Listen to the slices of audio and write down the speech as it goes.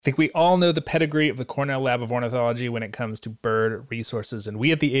I think we all know the pedigree of the Cornell Lab of Ornithology when it comes to bird resources, and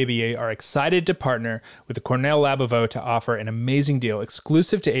we at the ABA are excited to partner with the Cornell Lab of O to offer an amazing deal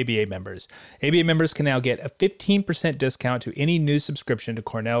exclusive to ABA members. ABA members can now get a 15% discount to any new subscription to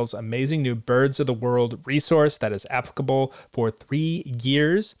Cornell's amazing new Birds of the World resource that is applicable for 3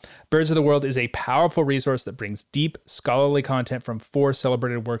 years. Birds of the World is a powerful resource that brings deep, scholarly content from 4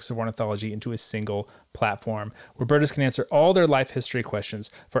 celebrated works of ornithology into a single platform, where birders can answer all their life history questions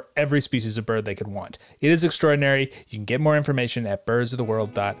for every species of bird they could want. It is extraordinary. You can get more information at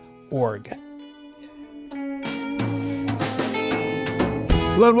birdsoftheworld.org.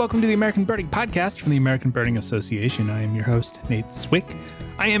 Hello and welcome to the American Birding Podcast from the American Birding Association. I am your host, Nate Swick.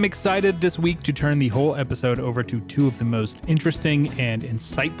 I am excited this week to turn the whole episode over to 2 of the most interesting and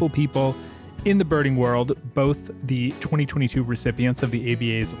insightful people in the birding world, both the 2022 recipients of the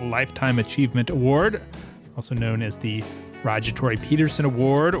ABA's Lifetime Achievement Award, also known as the Roger Tory Peterson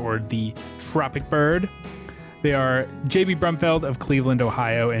Award or the Tropic Bird. They are J.B. Brumfeld of Cleveland,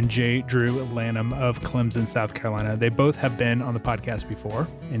 Ohio, and J. Drew Lanham of Clemson, South Carolina. They both have been on the podcast before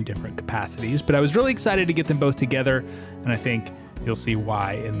in different capacities, but I was really excited to get them both together, and I think you'll see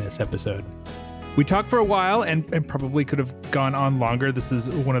why in this episode. We talked for a while and probably could have gone on longer. This is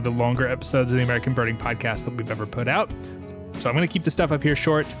one of the longer episodes of the American Birding Podcast that we've ever put out. So I'm going to keep the stuff up here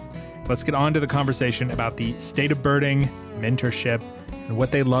short. Let's get on to the conversation about the state of birding, mentorship, and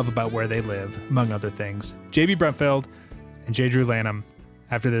what they love about where they live, among other things. J.B. Brumfeld and J. Drew Lanham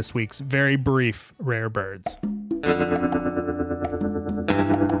after this week's very brief Rare Birds.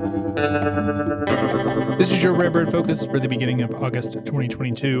 This is your Rare Bird Focus for the beginning of August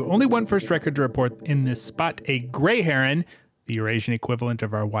 2022. Only one first record to report in this spot, a gray heron, the Eurasian equivalent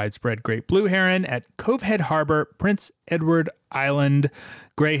of our widespread great blue heron, at Covehead Harbor, Prince Edward Island.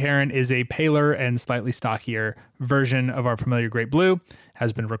 Gray heron is a paler and slightly stockier version of our familiar great blue,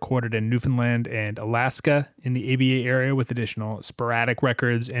 has been recorded in Newfoundland and Alaska in the ABA area, with additional sporadic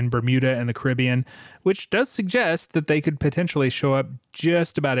records in Bermuda and the Caribbean, which does suggest that they could potentially show up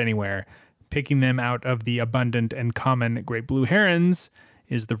just about anywhere. Picking them out of the abundant and common great blue herons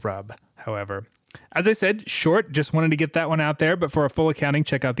is the rub, however. As I said, short, just wanted to get that one out there, but for a full accounting,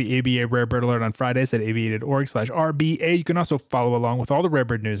 check out the ABA Rare Bird Alert on Fridays at aba.org/RBA. You can also follow along with all the rare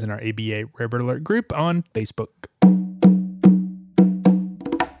bird news in our ABA Rare Bird Alert group on Facebook.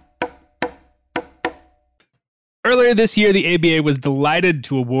 Earlier this year, the ABA was delighted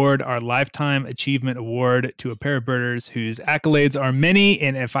to award our Lifetime Achievement Award to a pair of birders whose accolades are many,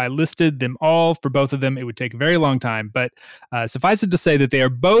 and if I listed them all for both of them, it would take a very long time. But suffice it to say that they are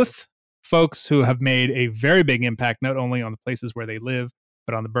both folks who have made a very big impact, not only on the places where they live,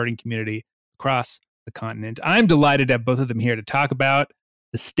 but on the birding community across the continent. I'm delighted to have both of them here to talk about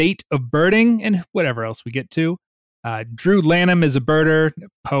the state of birding and whatever else we get to. Drew Lanham is a birder,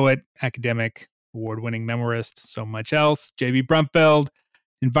 poet, academic, award-winning memoirist, so much else. J.B. Brumfeld,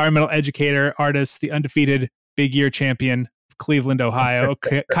 environmental educator, artist, the undefeated big year champion of Cleveland, Ohio,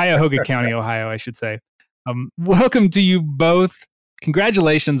 Cuyahoga County, Ohio, I should say. Welcome to you both.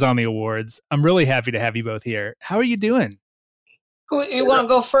 Congratulations on the awards. I'm really happy to have you both here. How are you doing? You want to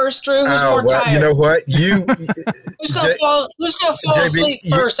go first, Drew? Who's more tired? You know what? Who's going to fall asleep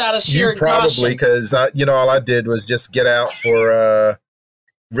first out of sheer exhaustion? Probably, because all I did was just get out for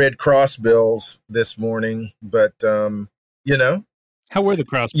Red Cross bills this morning. But how were the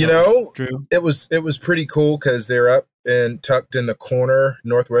cross bills, Drew? It was pretty cool because they're up and tucked in the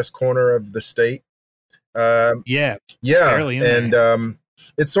northwest corner of the state. Yeah. And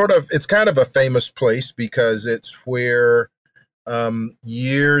it's kind of a famous place because it's where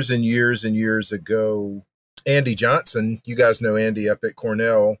years and years and years ago, Andy Johnson, you guys know Andy up at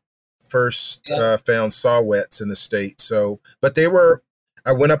Cornell, first found saw-whets in the state.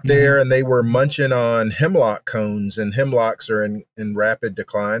 I went up there and they were munching on hemlock cones, and hemlocks are in rapid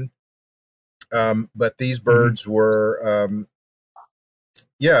decline. But these birds were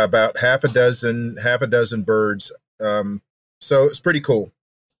about half a dozen birds. So it's pretty cool.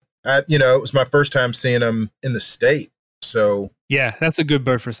 It was my first time seeing them in the state. So yeah, that's a good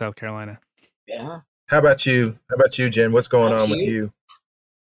bird for South Carolina. Yeah. How about you, Jen? What's going on with you?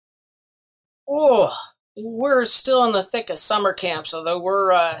 Oh, we're still in the thick of summer camps, although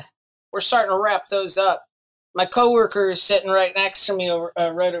we're starting to wrap those up. My coworker is sitting right next to me,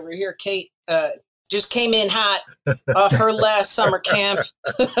 right over here. Kate just came in hot off her last summer camp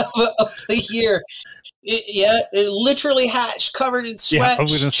of the year. It literally hot. She's covered in sweat,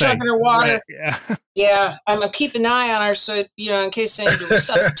 chugging her water. Right, yeah. I'm keeping an eye on her, so in case I need to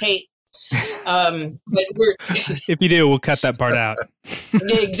resuscitate. But if you do, we'll cut that part out.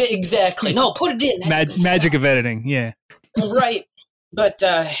 Exactly. No, put it in. Magic of editing. Yeah. Right. But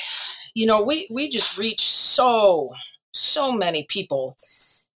we just reach so many people,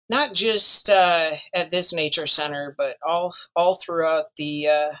 not just at this nature center, but all throughout the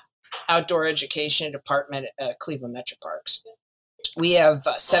outdoor education department at Cleveland Metro Parks. We have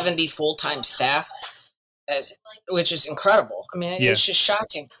 70 full-time staff, which is incredible. I mean, it's just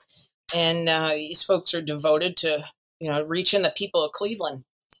shocking. And these folks are devoted to, reaching the people of Cleveland.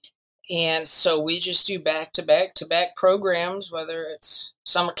 And so we just do back-to-back programs, whether it's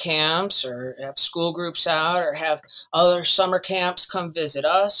summer camps or have school groups out or have other summer camps come visit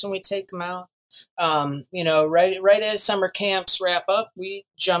us and we take them out. Right as summer camps wrap up, we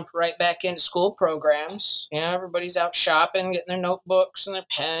jump right back into school programs. Everybody's out shopping, getting their notebooks and their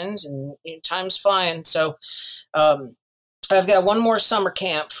pens, and time's flying. So I've got one more summer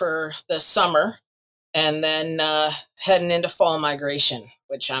camp for the summer, and then heading into fall migration,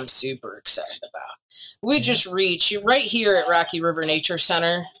 which I'm super excited about. We just reach right here at Rocky River Nature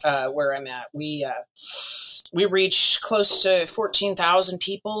Center, where I'm at. We reach close to 14,000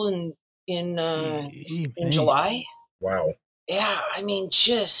 people in July. Wow. Yeah, I mean,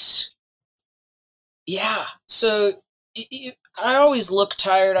 So I always look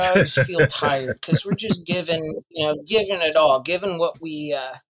tired. I always feel tired because we're just giving it all, giving what we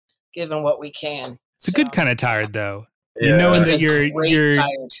can. It's a good kind of tired, though. Yeah. Knowing that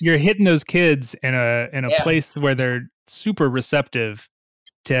you're hitting those kids in a place where they're super receptive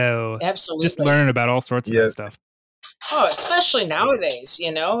to just learn about all sorts of that stuff. Oh, especially nowadays,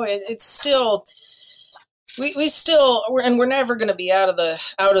 it's still we're never going to be out of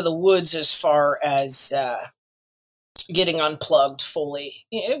the woods as far as getting unplugged fully.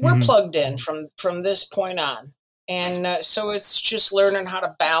 We're plugged in from this point on, and so it's just learning how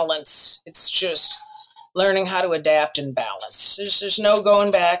to balance. It's just learning how to adapt and balance. There's no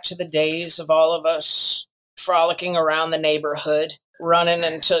going back to the days of all of us frolicking around the neighborhood, running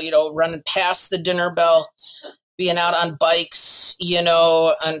past the dinner bell, being out on bikes,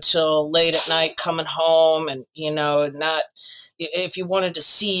 until late at night, coming home, and, not, if you wanted to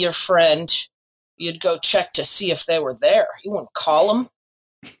see your friend, you'd go check to see if they were there. You wouldn't call them.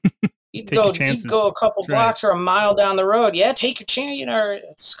 You'd go a couple blocks or a mile down the road. Yeah, take your chance.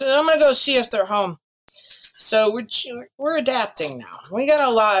 I'm going to go see if they're home. So we're adapting now. We got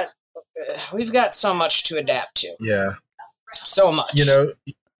a lot. We've got so much to adapt to. Yeah. So much.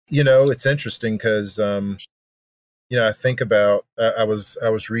 It's interesting because, I think about, I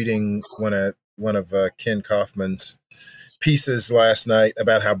was reading one of Ken Kaufman's pieces last night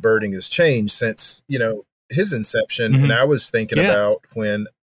about how birding has changed since, his inception. And I was thinking about when,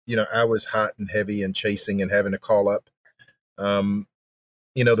 I was hot and heavy and chasing and having to call up,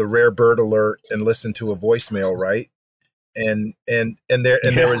 the rare bird alert and listen to a voicemail, right? And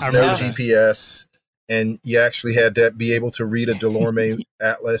there was no GPS, and you actually had to be able to read a Delorme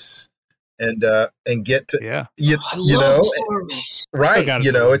atlas and get to right.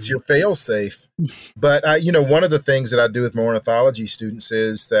 It's your fail safe. But one of the things that I do with my ornithology students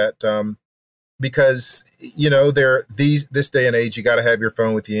is that because this day and age, you got to have your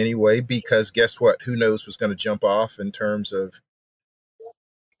phone with you anyway, because guess what? Who knows what's going to jump off in terms of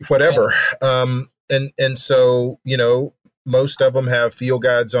whatever. And so, most of them have field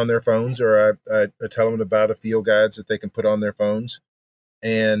guides on their phones, or I tell them to buy the field guides that they can put on their phones.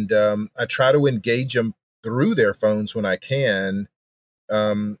 And I try to engage them through their phones when I can,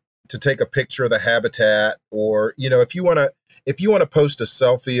 to take a picture of the habitat, or, if you want to post a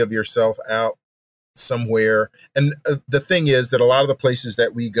selfie of yourself out somewhere. And the thing is that a lot of the places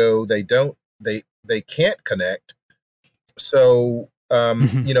that we go, they can't connect. So,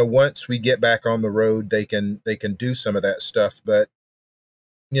 once we get back on the road, they can do some of that stuff. But,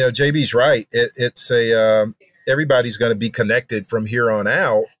 JB's right. It's everybody's going to be connected from here on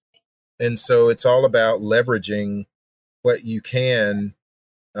out. And so it's all about leveraging what you can,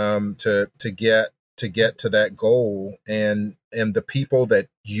 to get to that goal, and the people that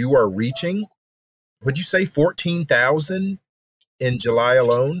you are reaching. Would you say 14,000 in July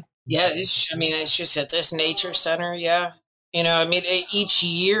alone? Yeah. It's just at this nature center. Yeah. Each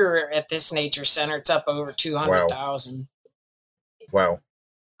year at this nature center, it's up over 200,000. Wow.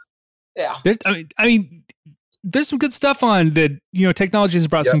 Yeah. There's some good stuff on that. Technology has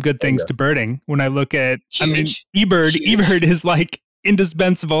brought some good things to birding. When I look at, eBird is like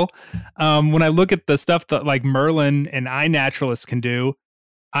indispensable. When I look at the stuff that like Merlin and iNaturalist can do,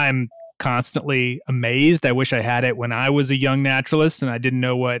 I'm constantly amazed. I wish I had it when I was a young naturalist and I didn't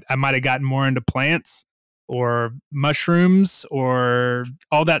know what I might have gotten more into plants or mushrooms or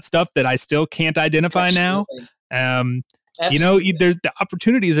all that stuff that I still can't identify now. Absolutely. There's the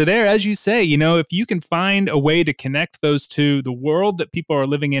opportunities are there, as you say. If you can find a way to connect those two, the world that people are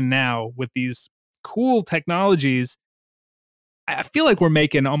living in now with these cool technologies, I feel like we're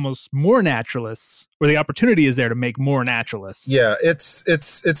making almost more naturalists, or the opportunity is there to make more naturalists. Yeah, it's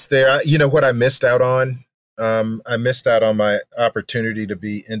there. You know what I missed out on? I missed out on my opportunity to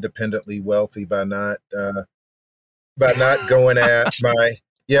be independently wealthy by not going at my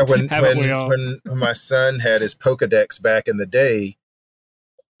when my son had his Pokedex back in the day.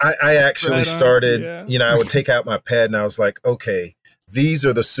 I actually started. I would take out my pad and I was like, okay, these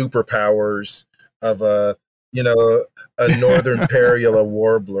are the superpowers of a northern parula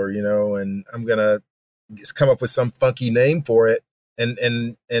warbler, and I'm gonna just come up with some funky name for it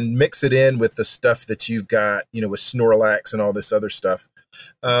and mix it in with the stuff that you've got, with Snorlax and all this other stuff.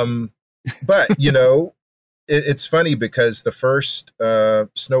 But it's funny because the first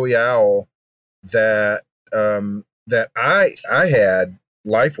snowy owl that I had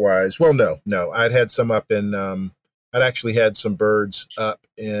life-wise, well, no, I'd had some up in I'd actually had some birds up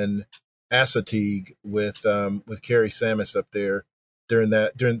in Assateague with Carrie Samus up there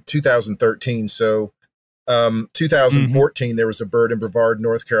during 2013. So 2014 there was a bird in Brevard,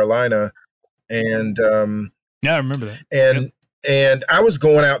 North Carolina, and I remember that. And I was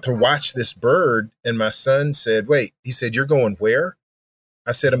going out to watch this bird, and my son said, "Wait," he said, "You're going where?"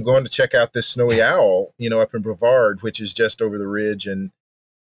 I said, "I'm going to check out this snowy owl, up in Brevard, which is just over the ridge." And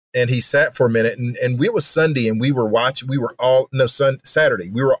he sat for a minute, and it was Sunday, and Saturday.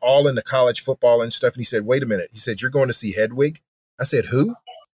 We were all into college football and stuff. And he said, "Wait a minute." He said, "You're going to see Hedwig?" I said, "Who?"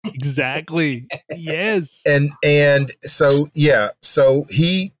 Exactly. Yes. And so,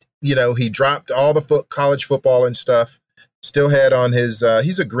 he, he dropped all the college football and stuff, still had on his,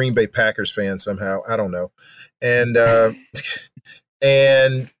 he's a Green Bay Packers fan somehow. I don't know. And,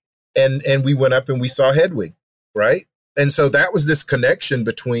 and we went up and we saw Hedwig. Right. And so that was this connection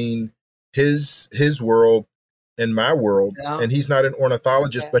between his world and my world. Yeah. And he's not an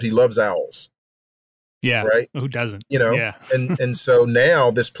ornithologist, but he loves owls. Yeah. Right. Who doesn't? Yeah. and so now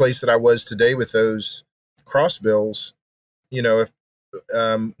this place that I was today with those crossbills, if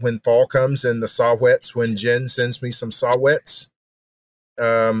when fall comes and the saw-whets, when Jen sends me some saw-whets,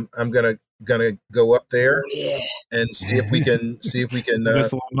 I'm gonna go up there and see if we can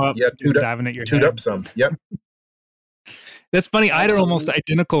whistle them up, toot up some. Yep. That's funny. I had an almost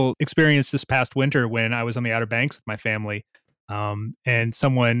identical experience this past winter when I was on the Outer Banks with my family. And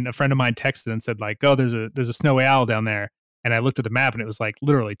a friend of mine texted and said like, "Oh, there's a snowy owl down there." And I looked at the map and it was like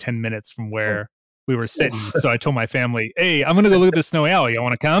literally 10 minutes from where we were sitting. So I told my family, "Hey, I'm going to go look at the snowy owl. You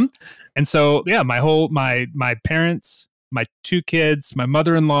want to come?" And so, yeah, my parents, my two kids, my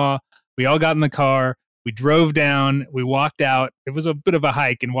mother-in-law, we all got in the car. We drove down, we walked out. It was a bit of a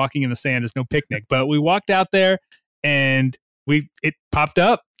hike, and walking in the sand is no picnic, but we walked out there and it popped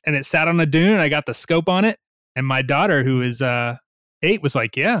up and it sat on a dune. I got the scope on it. And my daughter, who is 8, was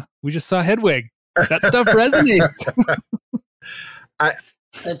like, "Yeah, we just saw Hedwig. That stuff resonates."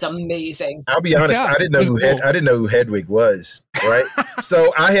 That's amazing. I'll be honest. I didn't know who Hedwig was. Right.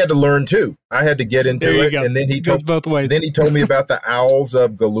 So I had to learn too. I had to get into it. And then he told both ways. Then he told me about the owls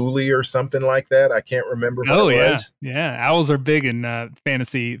of Galooly or something like that. I can't remember what it was. Yeah. Owls are big in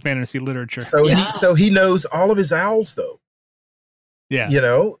fantasy literature. So he knows all of his owls though. Yeah.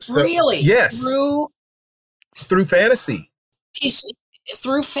 So, really? Yes. Through fantasy.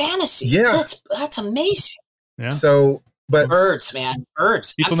 Through fantasy. Yeah. That's amazing. Yeah. So, but birds, man,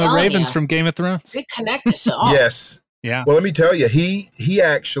 birds. People know ravens from Game of Thrones. They connect us all. Yes. Yeah. Well, let me tell you, he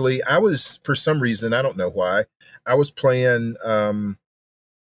actually, I was, for some reason, I don't know why, I was playing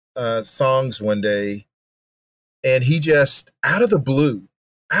songs one day, and he just out of the blue,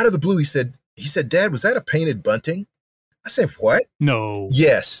 he said, "Dad, was that a painted bunting?" I said, "What?" No.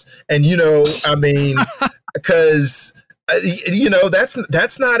 Yes. And I mean, because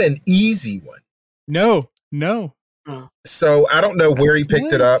that's not an easy one. No. So I don't know where he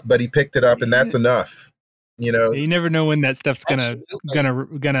picked it up, but he picked it up, and that's enough. You never know when that stuff's gonna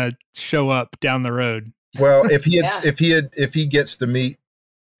show up down the road. Well, if he gets to meet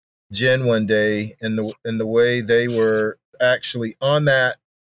Jen one day, and the way they were actually on that,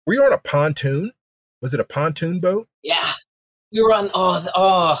 were you on a pontoon? Was it a pontoon boat? Yeah. We were on.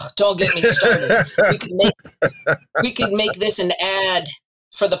 Don't get me started. we could make this an ad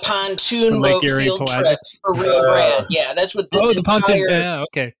for the pontoon boat field trip for Rio Grande. Yeah, that's what this the pontoon. Yeah,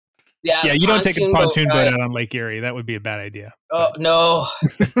 okay. Yeah, you don't take a pontoon boat out on Lake Erie. That would be a bad idea. Oh, no,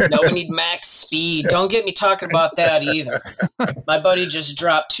 we need max speed. Don't get me talking about that either. My buddy just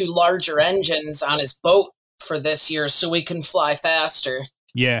dropped 2 larger engines on his boat for this year so we can fly faster.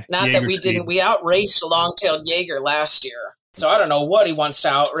 Yeah. Not Jaeger that we speed. didn't. We outraced a long-tailed Jaeger last year. So I don't know what he wants to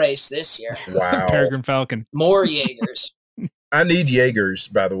outrace this year. Wow. Peregrine Falcon. More Jaegers. I need Jaegers,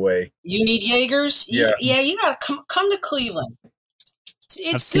 by the way. You need Jaegers? Yeah. Yeah, you got to come to Cleveland.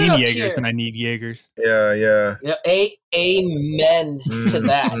 It's I've seen good up Jaegers here. and I need Jaegers. Yeah. Amen to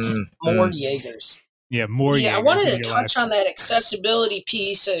that. More Jaegers. Yeah, more Jaegers. I wanted to touch on that accessibility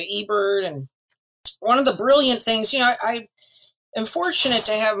piece of eBird, and one of the brilliant things, I am fortunate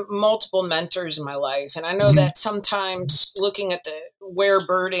to have multiple mentors in my life, and I know that sometimes looking at where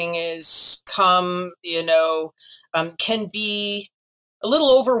birding is come, can be a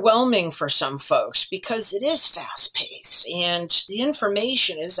little overwhelming for some folks because it is fast paced and the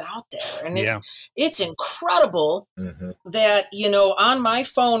information is out there. And it's incredible that, on my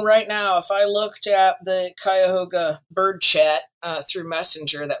phone right now, if I looked at the Cuyahoga bird chat through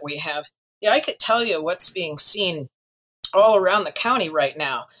Messenger that we have, I could tell you what's being seen all around the county right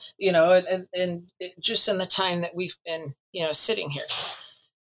now, and just in the time that we've been, sitting here.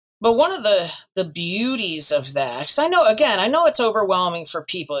 But one of the beauties of that, because I know it's overwhelming for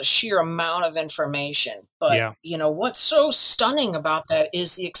people, a sheer amount of information. But, what's so stunning about that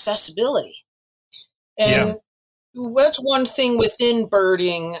is the accessibility. And that's one thing within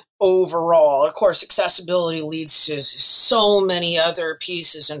birding overall. Of course, accessibility leads to so many other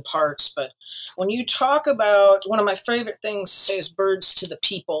pieces and parts. But when you talk about, one of my favorite things to say is birds to the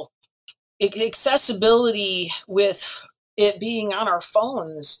people, accessibility with it being on our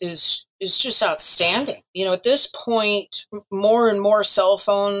phones is just outstanding. At this point, more and more cell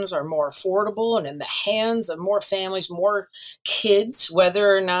phones are more affordable and in the hands of more families, more kids,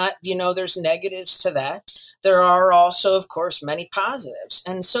 whether or not, there's negatives to that. There are also, of course, many positives.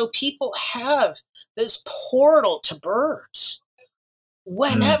 And so people have this portal to birds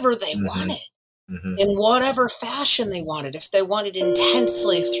whenever they want it. In whatever fashion they wanted, if they wanted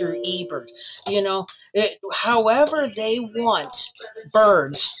intensely through eBird, however they want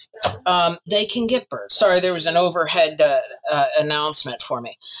birds, they can get birds. Sorry, there was an overhead announcement for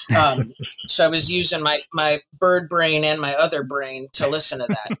me. So I was using my bird brain and my other brain to listen to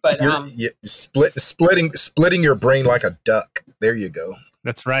that. But splitting your brain like a duck. There you go.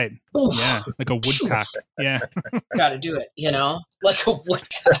 That's right. Oof. Yeah, like a woodcock. Yeah. Got to do it, like a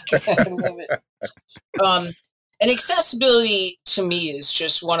woodcock. I love it. And accessibility to me is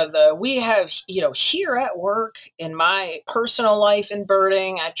just one of we have, here at work, in my personal life in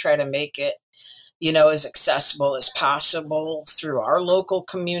birding, I try to make it, as accessible as possible through our local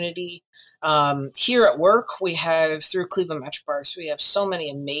community. Here at work, we have, through Cleveland Metro Parks, we have so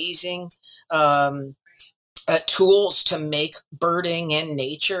many amazing tools to make birding and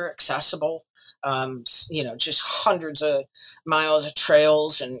nature accessible. Just hundreds of miles of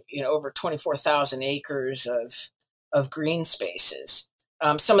trails and, over 24,000 acres of green spaces.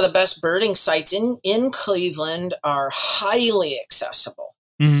 Some of the best birding sites in Cleveland are highly accessible.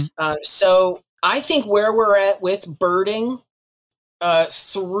 So I think where we're at with birding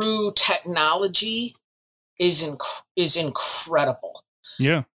through technology is incredible.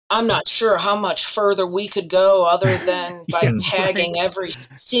 Yeah. I'm not sure how much further we could go other than by tagging every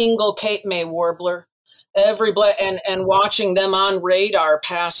single Cape May warbler, and watching them on radar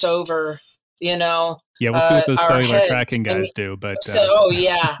pass over, Yeah, we'll see what those cellular heads. tracking guys do, but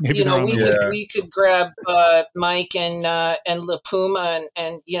we could grab Mike and La Puma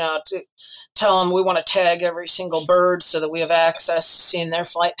and to tell them we want to tag every single bird so that we have access to seeing their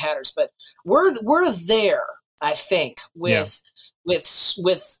flight patterns. But we're there, I think, with the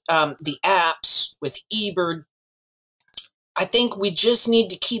apps, with eBird. I think we just need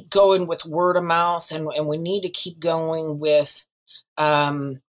to keep going with word of mouth, and we need to keep going with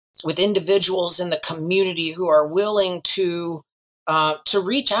individuals in the community who are willing to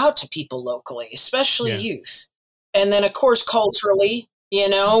reach out to people locally, especially youth. And then, of course, culturally,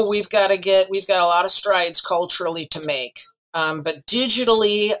 we've got a lot of strides culturally to make. But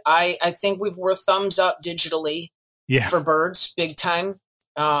digitally, I think we're thumbs up digitally. For birds, big time.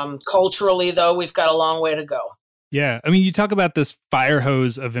 Culturally, though, we've got a long way to go. Yeah. I mean, you talk about this fire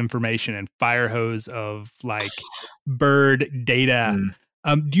hose of information and fire hose of bird data.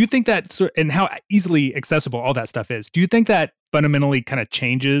 Do you think that, and how easily accessible all that stuff is, do you think that fundamentally kind of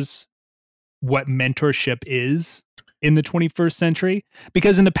changes what mentorship is in the 21st century?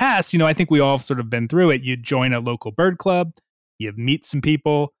 Because in the past, I think we all sort of been through it. You join a local bird club, you meet some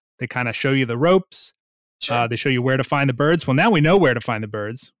people, they kind of show you the ropes. Sure. They show you where to find the birds. Well, now we know where to find the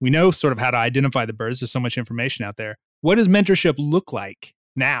birds. We know sort of how to identify the birds. There's so much information out there. What does mentorship look like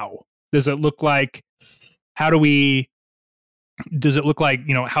now? Does it look like, how we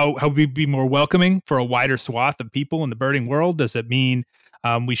be more welcoming for a wider swath of people in the birding world? Does it mean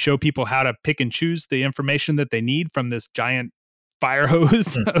We show people how to pick and choose the information that they need from this giant fire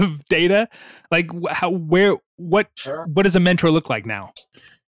hose of data. Like what does a mentor look like now?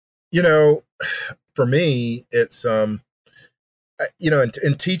 For me, it's, in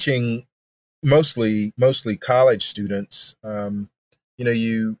teaching mostly college students,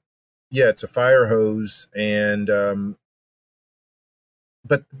 it's a fire hose, and,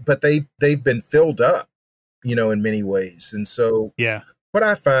 but they've been filled up, in many ways. And so what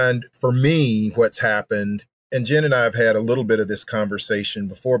I find for me, what's happened, and Jen and I have had a little bit of this conversation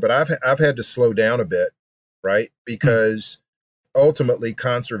before, but I've had to slow down a bit, right? Because ultimately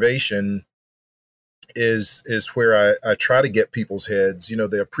conservation is where I try to get people's heads,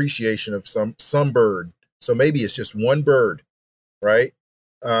 the appreciation of some bird. So maybe it's just one bird, right?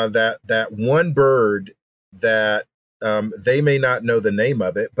 That one bird that they may not know the name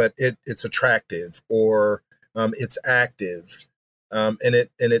of it, but it's attractive, or it's active, and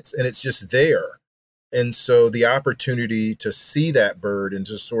it's just there. And so the opportunity to see that bird and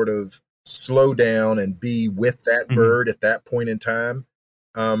to sort of slow down and be with that bird at that point in time,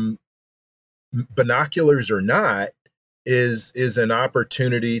 binoculars or not, is an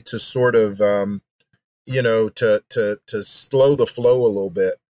opportunity to sort of, to slow the flow a little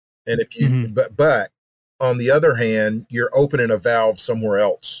bit. And if you, but on the other hand, you're opening a valve somewhere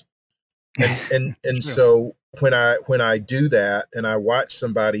else. And so when I do that and I watch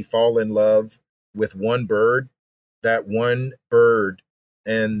somebody fall in love with that one bird,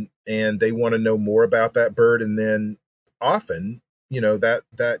 and they want to know more about that bird, and then often,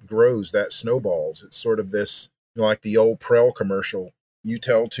 that grows, that snowballs. It's sort of this, like the old Prel commercial, you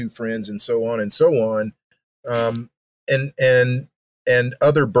tell two friends, and so on and so on. And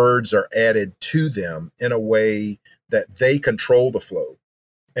other birds are added to them in a way that they control the flow.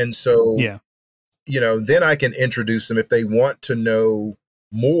 And so, then I can introduce them if they want to know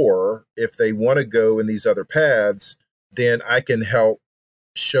more, if they want to go in these other paths, then I can help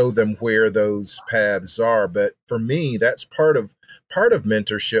show them where those paths are. But for me, that's part of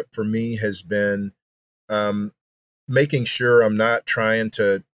mentorship for me has been making sure I'm not trying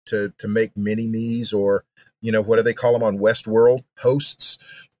to make mini-me's, or, what do they call them on Westworld? Hosts,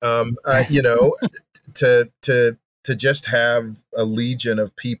 to just have a legion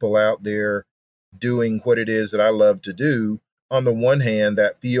of people out there doing what it is that I love to do. On the one hand,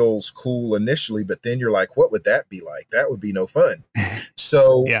 that feels cool initially, but then you're like, what would that be like? That would be no fun.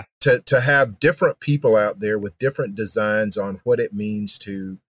 So to have different people out there with different designs on what it means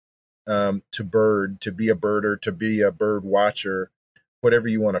to be a birder, to be a bird watcher, whatever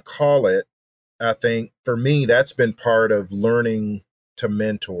you want to call it. I think for me, that's been part of learning to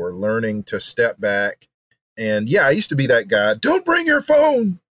mentor, learning to step back. And I used to be that guy. Don't bring your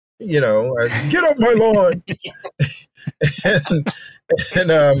phone. Get off my lawn.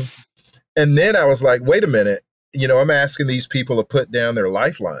 and then I was like, wait a minute, I'm asking these people to put down their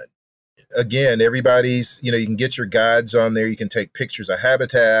lifeline. Again, everybody's, you can get your guides on there. You can take pictures of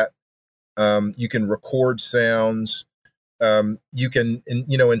habitat. You can record sounds. You can,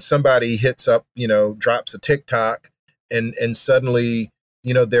 and somebody hits up, drops a TikTok, and suddenly,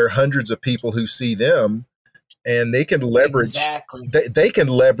 there are hundreds of people who see them. And they can leverage, they can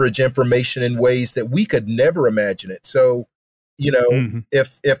leverage information in ways that we could never imagine it. So,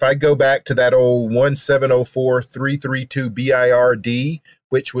 if I go back to that old 1704332 BIRD,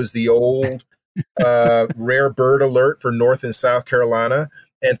 which was the old rare bird alert for North and South Carolina,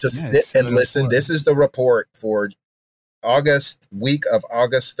 and to sit and listen, this is the report for week of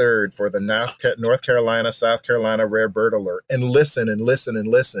August 3rd for the North Carolina, South Carolina rare bird alert, and listen and listen and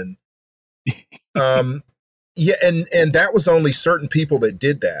listen. And that was only certain people that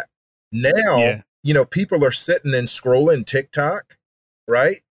did that. Now, people are sitting and scrolling TikTok,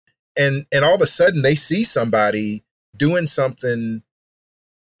 right? And all of a sudden they see somebody doing something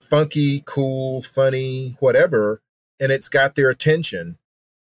funky, cool, funny, whatever, and it's got their attention.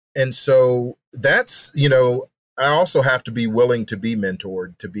 And so that's, I also have to be willing to be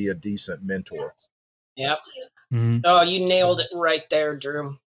mentored, to be a decent mentor. Yep. Oh, you nailed it right there,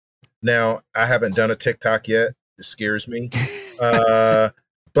 Drew. Now, I haven't done a TikTok yet. It scares me.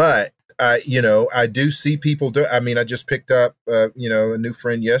 But I do see people do. I mean, I just picked up, a new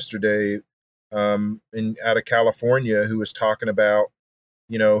friend yesterday, out of California, who was talking about,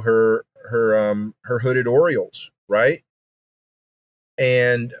 her hooded orioles, right?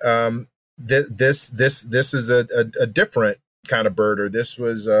 And this is a different kind of birder. This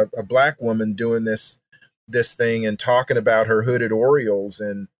was a black woman doing this thing and talking about her hooded orioles,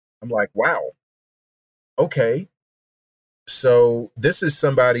 and I'm like, wow, okay. So this is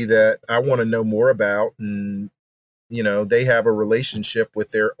somebody that I want to know more about, and they have a relationship with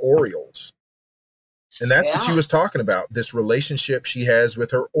their Orioles. And that's what she was talking about, this relationship she has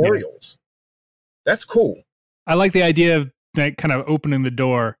with her Orioles. That's cool. I like the idea of kind of opening the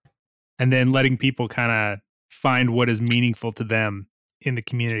door and then letting people kind of find what is meaningful to them in the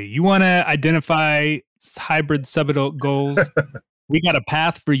community. You want to identify hybrid subadult goals? We got a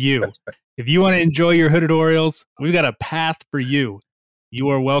path for you. If you want to enjoy your hooded Orioles, we've got a path for you. You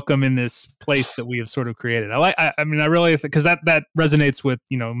are welcome in this place that we have sort of created. I really, because that resonates with,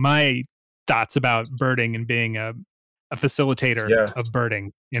 my thoughts about birding and being a facilitator of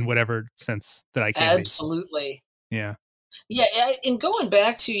birding in whatever sense that I can. Absolutely. Be. Yeah. Yeah, and going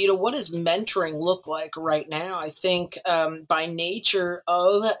back to, what does mentoring look like right now? I think by nature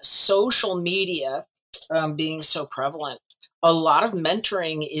of social media being so prevalent, a lot of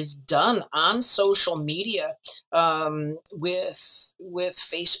mentoring is done on social media with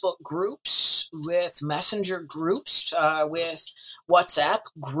Facebook groups, with Messenger groups, with WhatsApp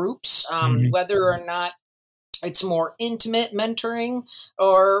groups, whether or not it's more intimate mentoring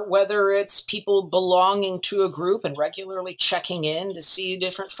or whether it's people belonging to a group and regularly checking in to see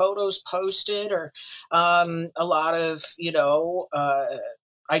different photos posted or a lot of,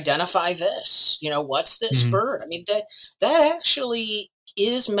 identify this, what's this bird? I mean, that actually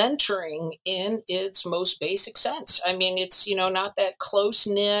is mentoring in its most basic sense. I mean, it's, not that close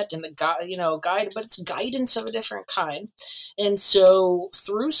knit and guide, but it's guidance of a different kind. And so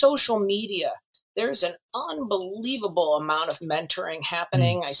through social media, there's an unbelievable amount of mentoring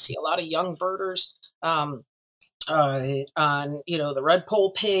happening. I see a lot of young birders on, the Red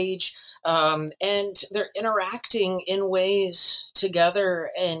Pole page, and they're interacting in ways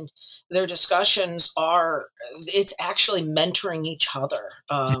together, and their discussions it's actually mentoring each other,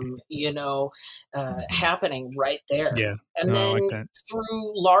 happening right there. Yeah. And then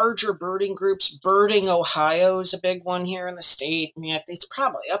through larger birding groups, Birding Ohio is a big one here in the state. I mean, it's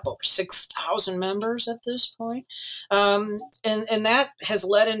probably up over 6,000 members at this point. And that has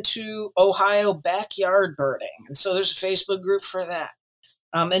led into Ohio backyard birding. And so there's a Facebook group for that.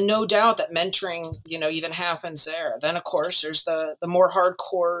 And no doubt that mentoring, even happens there. Then, of course, there's the more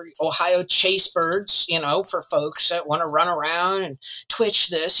hardcore Ohio chase birds, for folks that want to run around and twitch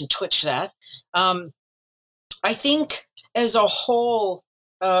this and twitch that. I think as a whole,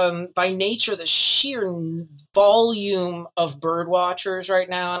 by nature, the sheer volume of bird watchers right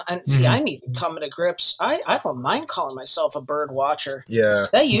now, and see, I'm even coming to grips. I don't mind calling myself a bird watcher. Yeah,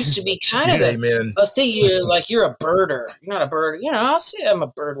 that used to be kind of a thing. You're a birder, you're not a bird. I'll say I'm a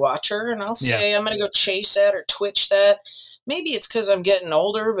bird watcher, and I'll say I'm going to go chase that or twitch that. Maybe it's because I'm getting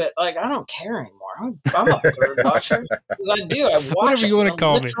older, but I don't care anymore. I'm a bird watcher because I watch whatever you want to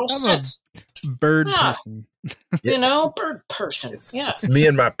call me. I'm a bird person. Bird person. It's me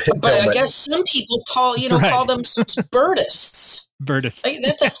and my pit. But I guess some people call themselves birdists. Birdists.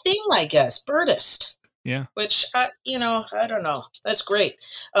 That's a thing, I guess. Birdist. Yeah. Which I don't know. That's great.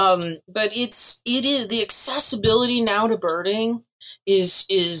 But it is the accessibility now to birding is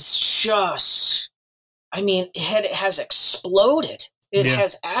just. I mean, it has exploded. It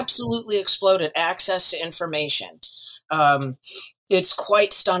has absolutely exploded. Access to information. It's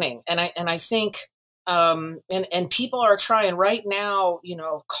quite stunning, and I think. And people are trying right now,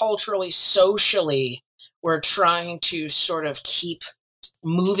 culturally, socially, we're trying to sort of keep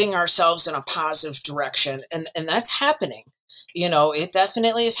moving ourselves in a positive direction. And that's happening. It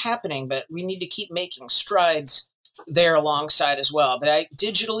definitely is happening, but we need to keep making strides there alongside as well. But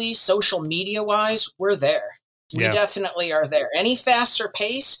digitally, social media wise, we're there. We definitely are there. Any faster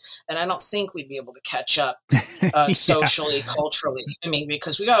pace, and I don't think we'd be able to catch up socially, culturally. I mean,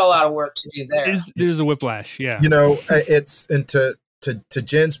 because we got a lot of work to do there. There's a whiplash, yeah. It's and to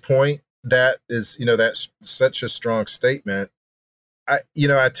Jen's point, that is, that's such a strong statement. I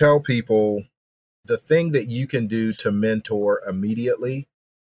tell people the thing that you can do to mentor immediately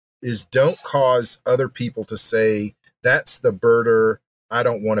is don't cause other people to say, that's the birder I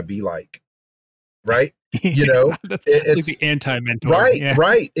don't want to be like. Right? That's it's like the anti-mentor.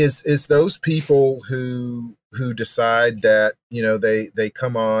 Right. Is those people who decide that, they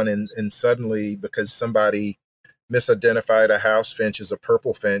come on and suddenly, because somebody misidentified a house finch as a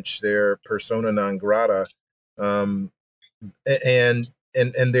purple finch, they're persona non grata. And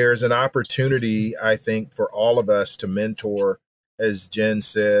there's an opportunity, I think, for all of us to mentor, as Jen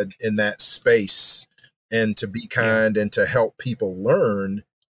said, in that space, and to be kind and to help people learn.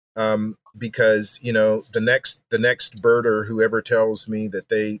 Because the next birder who ever tells me that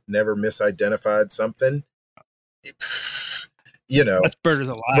they never misidentified something, that's birder's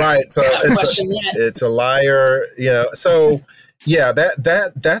a liar, right? So it's a liar, So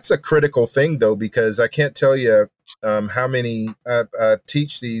that's a critical thing, though, because I can't tell you how many I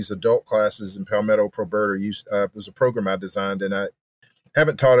teach these adult classes in Palmetto Pro Birder. It was a program I designed, and I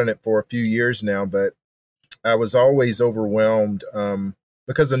haven't taught in it for a few years now, but I was always overwhelmed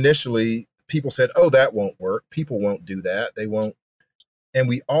because initially people said, "Oh, that won't work. People won't do that. They won't." And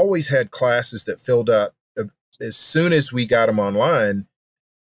we always had classes that filled up as soon as we got them online,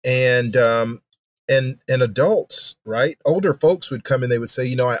 and adults, right? Older folks would come and they would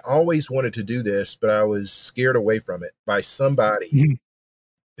say, I always wanted to do this, but I was scared away from it by somebody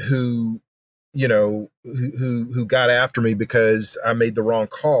who, who got after me because I made the wrong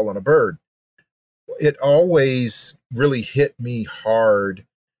call on a bird. It always really hit me hard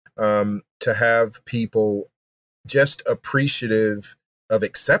to have people just appreciative of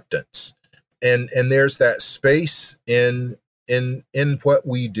acceptance, and there's that space in what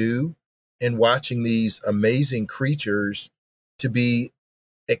we do, in watching these amazing creatures to be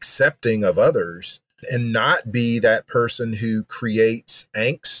accepting of others and not be that person who creates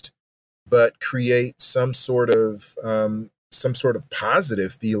angst, but creates some sort of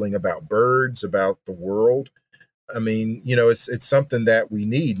positive feeling about birds, about the world. I mean, it's something that we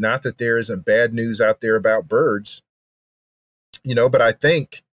need. Not that there isn't bad news out there about birds, but I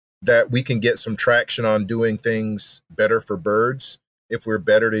think that we can get some traction on doing things better for birds if we're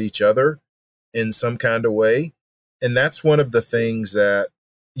better to each other in some kind of way. And that's one of the things that,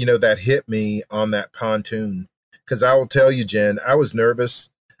 that hit me on that pontoon. Because I will tell you, Jen, I was nervous.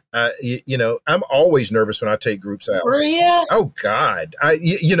 I'm always nervous when I take groups out. Were you? Oh God,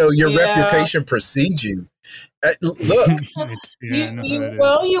 your reputation precedes you. Look,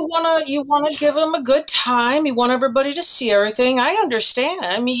 you wanna give them a good time. You want everybody to see everything. I understand.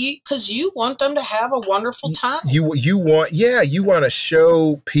 I mean, because you want them to have a wonderful time. You want to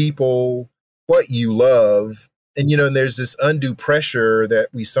show people what you love, and and there's this undue pressure that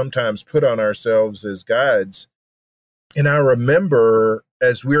we sometimes put on ourselves as guides. And I remember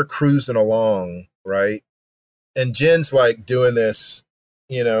as we're cruising along, right, and Jen's like doing this,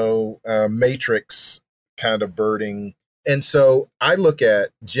 matrix kind of birding. And so I look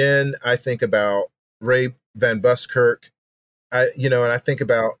at Jen, I think about Ray Van Buskirk, and I think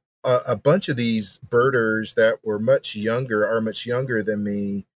about a bunch of these birders that are much younger than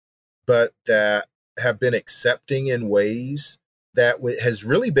me, but that have been accepting in ways that has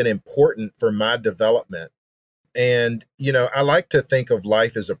really been important for my development. And, I like to think of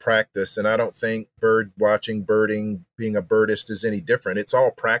life as a practice, and I don't think bird watching, birding, being a birdist is any different. It's all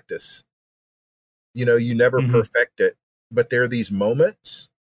practice. You never perfect it, but there are these moments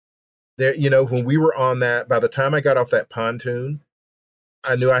there, when we were on that, by the time I got off that pontoon,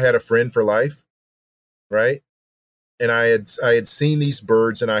 I knew I had a friend for life. Right. And I had seen these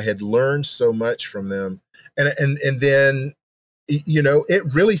birds and I had learned so much from them. And then, it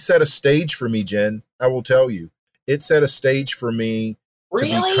really set a stage for me, Jen. I will tell you, it set a stage for me to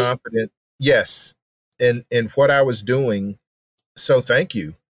be confident. Yes. In what I was doing. So thank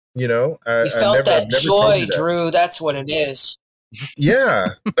you. You felt that joy, Drew. That's what it is. Yeah.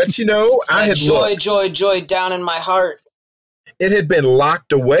 But, I had joy down in my heart. It had been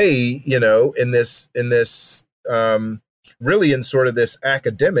locked away, in this really in sort of this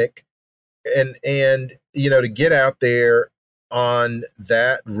academic and, to get out there on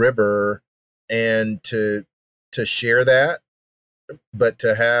that river and to share that, but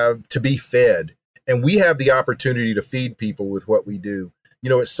to be fed. And we have the opportunity to feed people with what we do.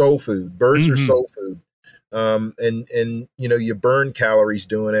 It's soul food. Birds are soul food. And you burn calories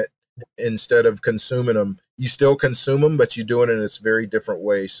doing it instead of consuming them. You still consume them, but you do it in a very different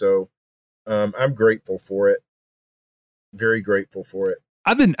way. So I'm grateful for it. Very grateful for it.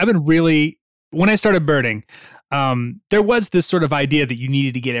 I've been really, when I started birding, there was this sort of idea that you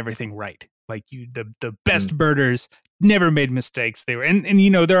needed to get everything right. Like the best birders never made mistakes. They were, and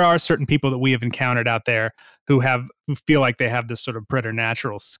there are certain people that we have encountered out there who feel like they have this sort of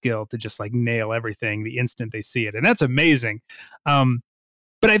preternatural skill to just like nail everything the instant they see it. And that's amazing.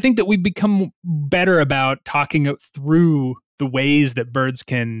 But I think that we've become better about talking through the ways that birds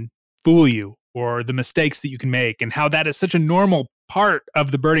can fool you or the mistakes that you can make and how that is such a normal part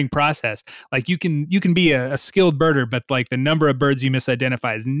of the birding process. Like you can be a skilled birder, but like the number of birds you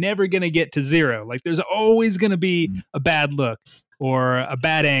misidentify is never going to get to zero. Like there's always going to be a bad look or a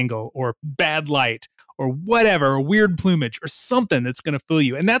bad angle or bad light or whatever, or weird plumage or something that's going to fool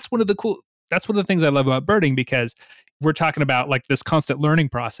you. And that's one of the things I love about birding, because we're talking about like this constant learning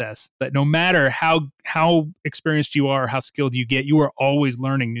process that no matter how experienced you are, how skilled you get, you are always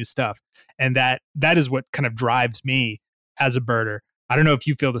learning new stuff. And that is what kind of drives me as a birder. I don't know if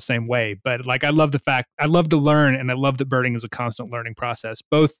you feel the same way, but like I love to learn, and I love that birding is a constant learning process,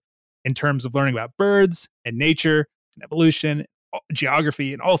 both in terms of learning about birds and nature and evolution,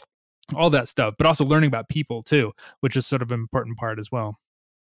 geography, and all that stuff, but also learning about people too, which is sort of an important part as well.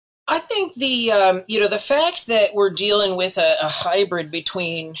 I think the fact that we're dealing with a hybrid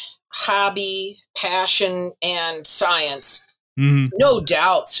between hobby, passion, and science, no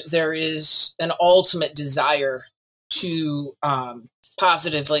doubt there is an ultimate desire to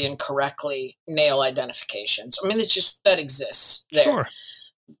positively and correctly nail identifications. I mean, it's just that exists there. Sure.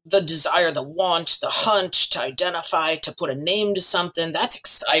 The desire, the want, the hunt to identify, to put a name to something, that's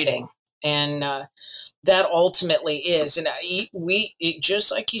exciting. And that ultimately is. And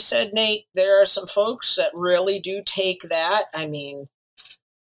just like you said, Nate, there are some folks that really do take that. I mean,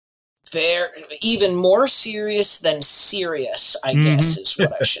 they're even more serious than serious, I guess is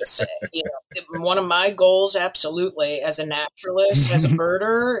what I should say. One of my goals, absolutely, as a naturalist, as a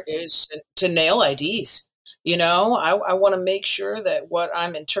birder, is to nail IDs. I want to make sure that what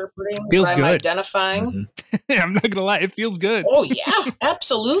I'm interpreting, feels what I'm good. identifying. I'm not going to lie. It feels good. Oh, yeah,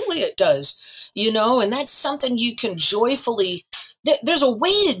 absolutely it does. And that's something you can joyfully, there's a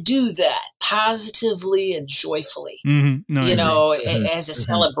way to do that positively and joyfully, as a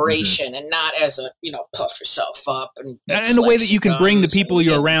celebration and not as a, puff yourself up. And a way that you can bring the people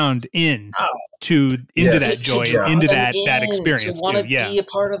you're around into that joy, into that experience. To want to be a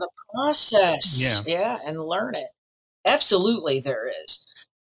part of the process. Yeah. And learn it. Absolutely there is.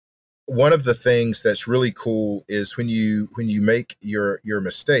 One of the things that's really cool is when you make your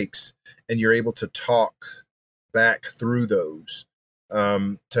mistakes and you're able to talk back through those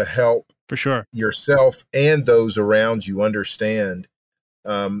to help for sure yourself and those around you understand.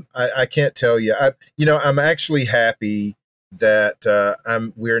 I can't tell you. I'm actually happy that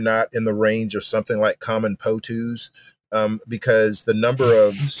we're not in the range of something like common potus, because the number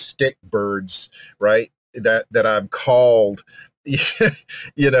of stick birds, right, that I've called. There's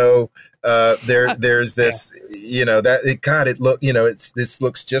this, this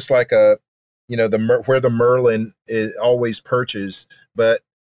looks just like a, where the Merlin always perches, but,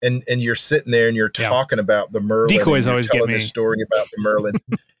 and you're sitting there and you're talking about the Merlin. Decoys always get me. The story about the Merlin.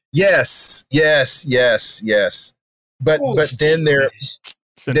 Yes. But then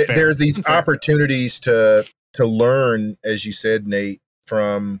there's these opportunities to learn, as you said, Nate,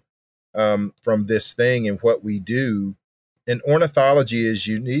 from this thing and what we do. And ornithology is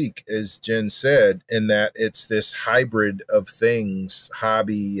unique, as Jen said, in that it's this hybrid of things,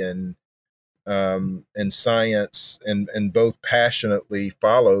 hobby and science, and both passionately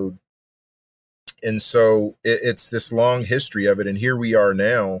followed. And so it's this long history of it. And here we are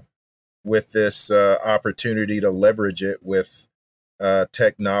now with this opportunity to leverage it with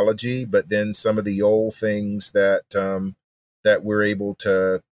technology, but then some of the old things that we're able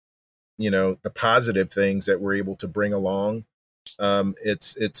to, the positive things that we're able to bring along.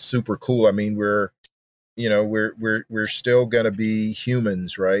 It's super cool. I mean, we're still going to be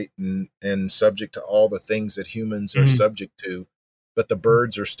humans, right? And subject to all the things that humans are subject to, but the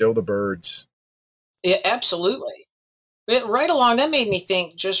birds are still the birds. Yeah, absolutely. Right along, that made me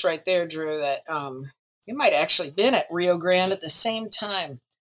think just right there, Drew, that you might actually been at Rio Grande at the same time.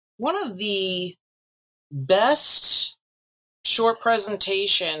 One of the best short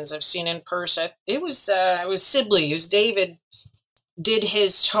presentations I've seen in person, it was Sibley. It was David did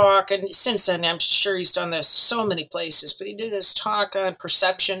his talk, and since then I'm sure he's done this so many places, but he did his talk on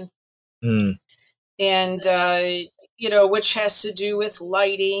perception, and which has to do with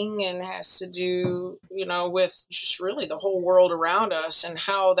lighting and has to do with just really the whole world around us, and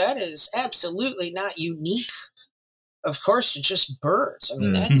how that is absolutely not unique, of course, to just birds. I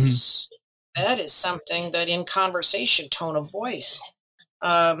mean, that is something that in conversation, tone of voice,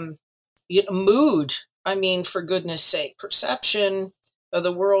 mood, I mean, for goodness sake, perception of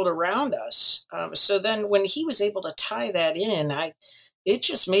the world around us. So then when he was able to tie that in, it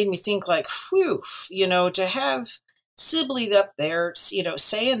just made me think like, phew, to have Sibley up there,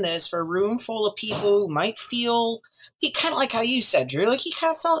 saying this for a room full of people who might feel, kind of like how you said, Drew, like he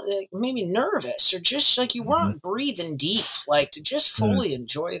kind of felt like maybe nervous or just like you weren't breathing deep, like to just fully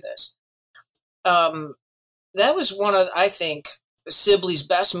enjoy this. That was one of, I think, Sibley's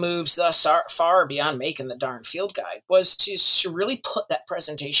best moves thus far, beyond making the darn field guide, was to really put that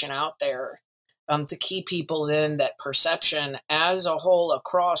presentation out there, to keep people in that perception as a whole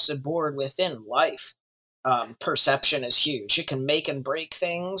across the board within life. Perception is huge. It can make and break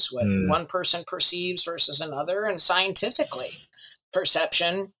things, what one person perceives versus another, and scientifically,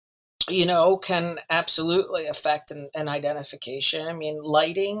 perception, can absolutely affect an identification. I mean,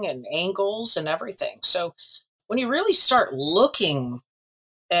 lighting and angles and everything. So when you really start looking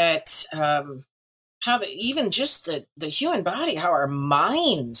at how even just the human body, how our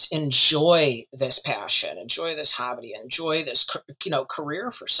minds enjoy this passion, enjoy this hobby, enjoy this career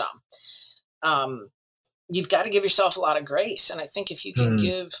for some. You've got to give yourself a lot of grace, and I think if you can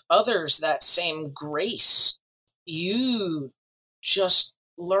give others that same grace, you just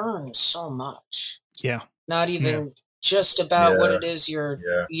learn so much. Yeah. Not even just about what it is you're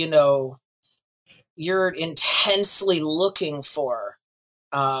intensely looking for.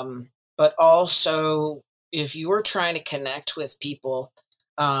 But also if you're trying to connect with people,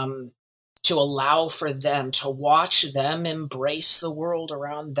 to allow for them to watch them embrace the world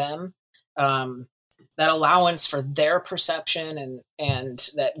around them, that allowance for their perception and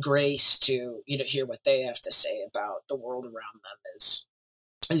that grace to hear what they have to say about the world around them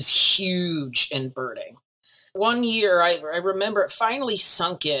is huge in birding. One year I remember it finally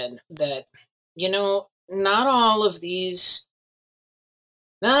sunk in that not all these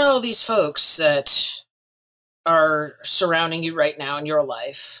folks that are surrounding you right now in your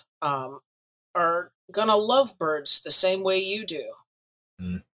life are gonna love birds the same way you do.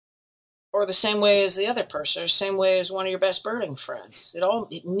 Or the same way as the other person, or the same way as one of your best birding friends.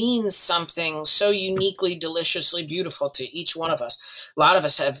 It means something so uniquely, deliciously beautiful to each one of us. A lot of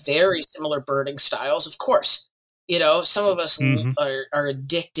us have very similar birding styles, of course. Some of us are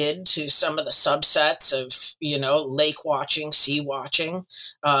addicted to some of the subsets of, lake watching, sea watching,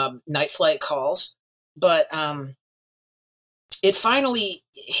 night flight calls. But it finally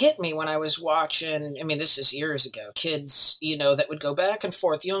hit me when I was watching, this is years ago, kids, that would go back and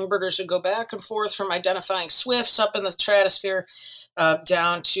forth. Young birders would go back and forth from identifying swifts up in the stratosphere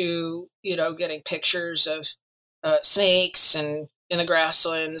down to, getting pictures of snakes and in the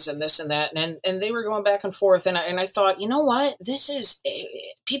grasslands and this and that. And they were going back and forth. And I thought, you know what? This is,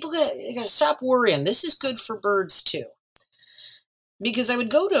 people got to stop worrying. This is good for birds too. Because I would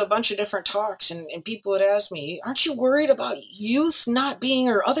go to a bunch of different talks and people would ask me, aren't you worried about youth not being,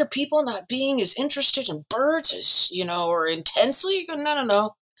 or other people not being as interested in birds as, or intensely?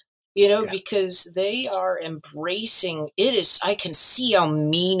 No. Because they are embracing it. I can see how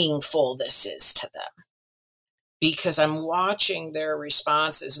meaningful this is to them. Because I'm watching their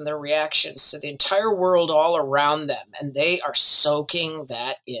responses and their reactions to the entire world all around them, and they are soaking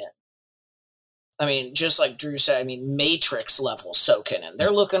that in. Just like Drew said, Matrix level soaking in. They're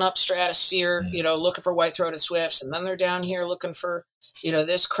looking up stratosphere, looking for white-throated swifts, and then they're down here looking for,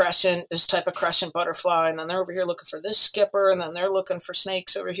 this type of crescent butterfly, and then they're over here looking for this skipper, and then they're looking for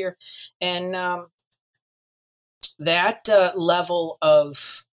snakes over here. And that level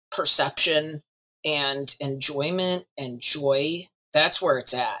of perception and enjoyment and joy, that's where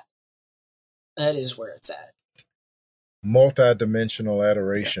it's at. That is where it's at. Multi-dimensional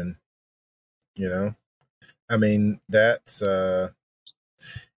adoration. That's I'm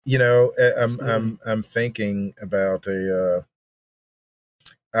thinking about it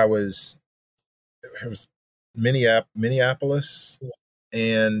was Minneapolis,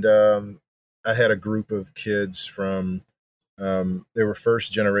 and I had a group of kids from they were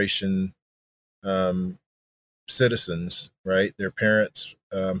first generation citizens, right? Their parents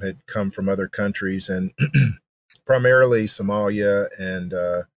had come from other countries, and primarily Somalia and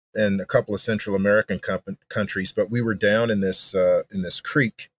a couple of Central American countries, but we were down in this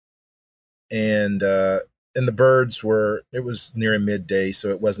creek, and the birds it was near midday, so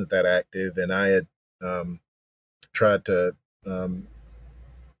it wasn't that active, and I had tried to,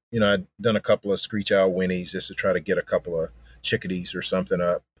 I'd done a couple of screech owl whinnies just to try to get a couple of chickadees or something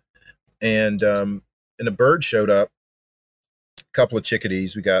up, and a bird showed up, a couple of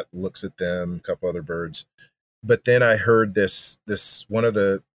chickadees, we got looks at them, a couple other birds, but then I heard this one of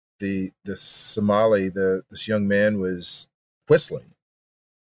the Somali, this young man was whistling.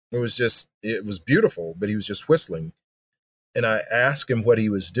 It was beautiful, but he was just whistling. And I asked him what he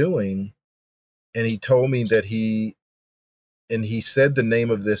was doing, and he told me that he said the name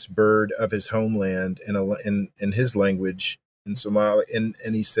of this bird of his homeland in his language, in Somali, and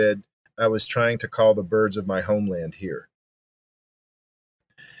he said, I was trying to call the birds of my homeland here.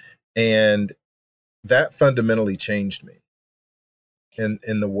 And that fundamentally changed me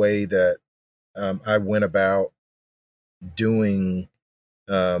in the way that I went about doing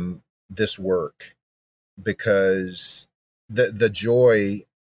this work, because the joy,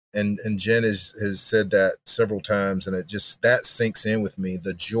 and Jen has said that several times, and that sinks in with me,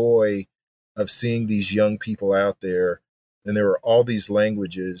 the joy of seeing these young people out there, and there were all these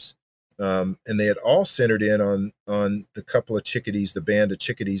languages, and they had all centered in on the couple of chickadees, the band of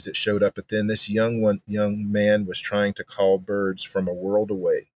chickadees that showed up, but then this young man was trying to call birds from a world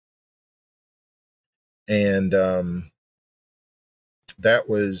away. And that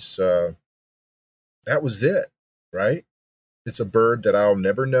was that was it, right? It's a bird that I'll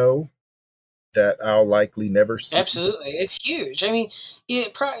never know, that I'll likely never see. Absolutely. It's huge. I mean,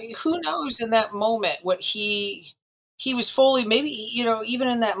 who knows in that moment what he was fully, maybe, even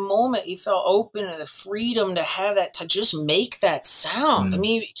in that moment, he felt open to the freedom to have that, to just make that sound. I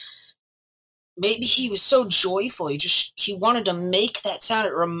mean, maybe he was so joyful. He wanted to make that sound.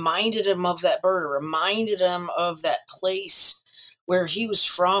 It reminded him of that bird. It reminded him of that place where he was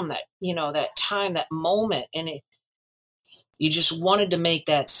from, that, that time, that moment. And you just wanted to make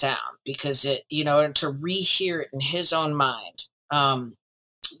that sound because and to rehear it in his own mind,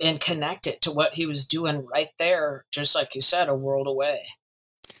 and connect it to what he was doing right there, just like you said, a world away.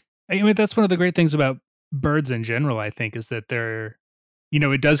 I mean, that's one of the great things about birds in general, I think, is that they're,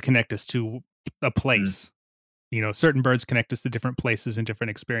 it does connect us to a place. Certain birds connect us to different places and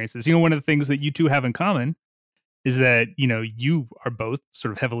different experiences. One of the things that you two have in common is that, you are both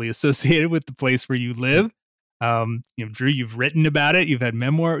sort of heavily associated with the place where you live. Drew, you've written about it. You've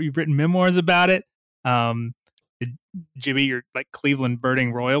written memoirs about it. Jimmy, you're like Cleveland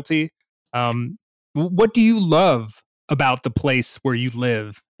birding royalty. What do you love about the place where you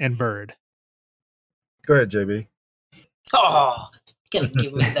live and bird? Go ahead, JB. Oh, gonna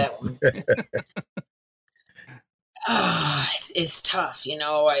give me that one. It's tough.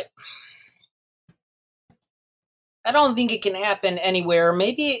 I don't think it can happen anywhere.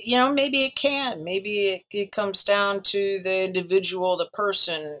 Maybe, maybe it can. Maybe it comes down to the individual, the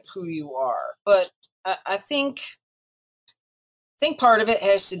person, who you are. But I think part of it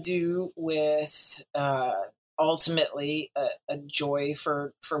has to do with ultimately a joy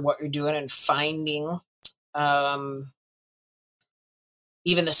for what you're doing and finding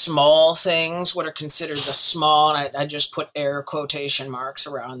even the small things, what are considered the small, and I just put air quotation marks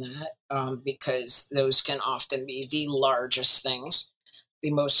around that, because those can often be the largest things, the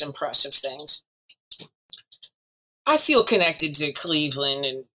most impressive things. I feel connected to Cleveland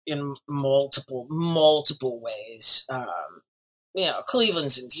in multiple ways.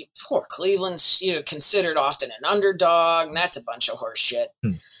 Poor Cleveland's, considered often an underdog, and that's a bunch of horse shit.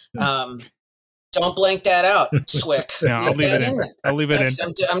 Don't blank that out, Swick. No, I'll leave it in. I'll leave it in.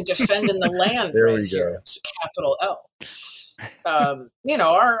 I'm defending the land there right we here. go. It's a capital L.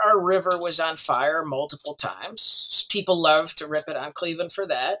 Our river was on fire multiple times. People love to rip it on Cleveland for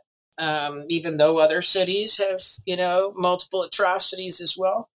that, even though other cities have, multiple atrocities as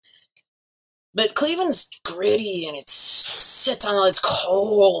well. But Cleveland's gritty, and it's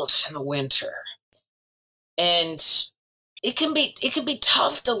cold in the winter. And it can be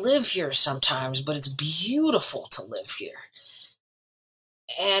tough to live here sometimes, but it's beautiful to live here.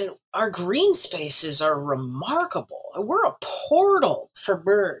 And our green spaces are remarkable. We're a portal for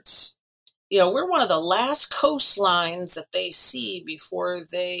birds. We're one of the last coastlines that they see before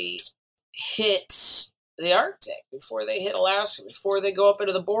they hit the Arctic, before they hit Alaska, before they go up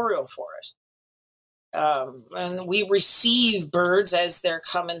into the boreal forest. And we receive birds as they're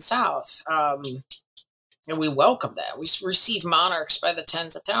coming south. And we welcome that. We receive monarchs by the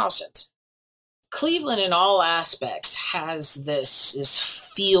tens of thousands. Cleveland, in all aspects, has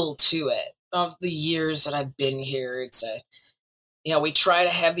this feel to it. Of the years that I've been here, we try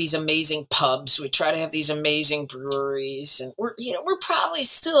to have these amazing pubs. We try to have these amazing breweries, and we're probably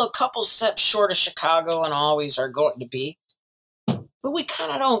still a couple steps short of Chicago, and always are going to be. But we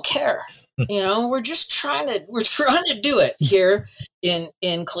kind of don't care. We're just trying to do it here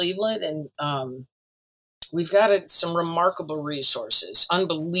in Cleveland, and we've got some remarkable resources,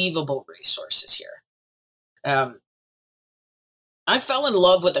 unbelievable resources here. I fell in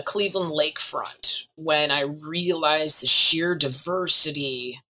love with the Cleveland lakefront when I realized the sheer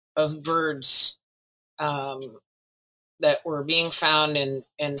diversity of birds that were being found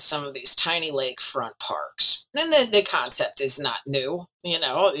in some of these tiny lakefront parks. And the concept is not new.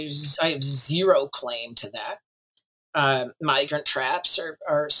 I have zero claim to that. Migrant traps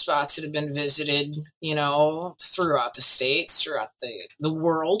are spots that have been visited, throughout the states, throughout the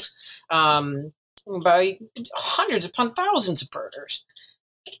world, by hundreds upon thousands of birders.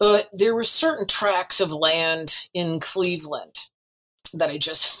 But there were certain tracts of land in Cleveland that I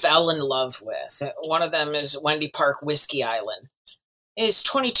just fell in love with. One of them is Wendy Park Whiskey Island. It's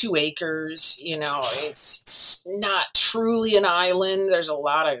 22 acres. It's not truly an island. There's a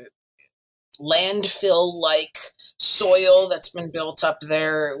lot of landfill-like soil that's been built up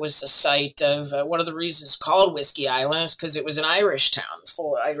there. It was the site of one of the reasons it's called Whiskey Island is because it was an Irish town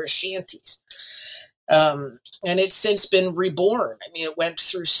full of Irish shanties. And it's since been reborn. I mean, it went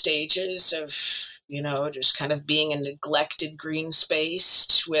through stages of, just kind of being a neglected green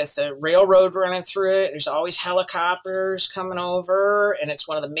space with a railroad running through it. There's always helicopters coming over, and it's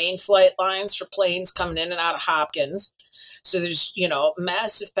one of the main flight lines for planes coming in and out of Hopkins. So there's,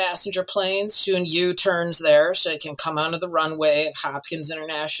 massive passenger planes, soon U-turns there, so they can come onto the runway at Hopkins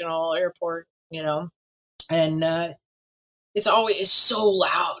International Airport, and it's so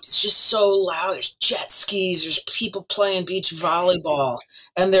loud. It's just so loud. There's jet skis. There's people playing beach volleyball.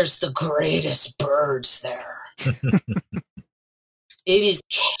 And there's the greatest birds there. It is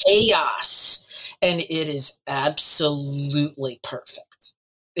chaos. And it is absolutely perfect.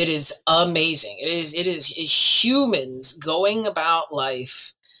 It is amazing. It is humans going about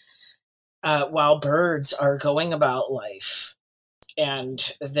life while birds are going about life.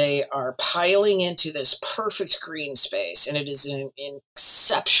 And they are piling into this perfect green space. And it is an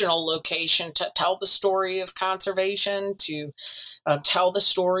exceptional location to tell the story of conservation, to tell the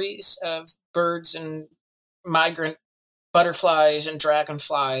stories of birds and migrant butterflies and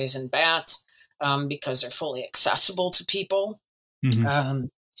dragonflies and bats, because they're fully accessible to people. Mm-hmm.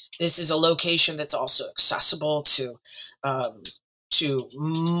 This is a location that's also accessible to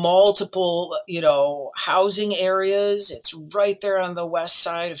multiple, housing areas. It's right there on the west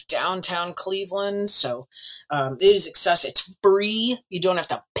side of downtown Cleveland. So it is accessible. It's free. You don't have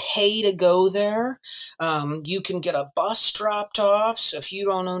to pay to go there. You can get a bus dropped off. So if you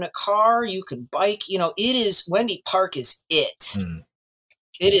don't own a car, you can bike. Wendy Park is it. Mm.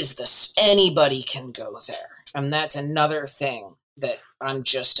 It is this. Anybody can go there. And that's another thing that I'm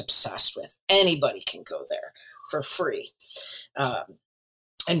just obsessed with. Anybody can go there for free,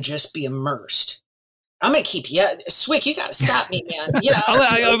 and just be immersed. I'm gonna keep you. Swick, you gotta stop me, man. Yeah, I'll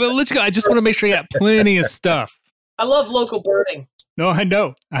let you go. I just want to make sure you got plenty of stuff. I love local birding. No, I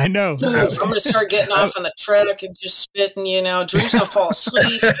know. I'm gonna start getting off on the track and just spitting. Drew's gonna fall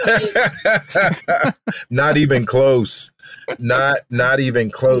asleep. Not even close. Not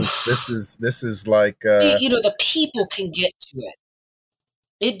even close. This is like the people can get to it.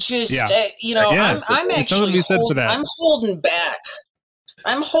 It just, I'm actually I'm holding back.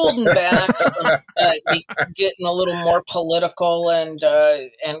 I'm holding back from getting a little more political and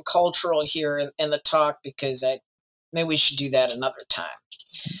cultural here in the talk, because maybe we should do that another time.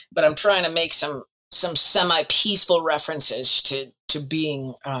 But I'm trying to make some semi-peaceful references to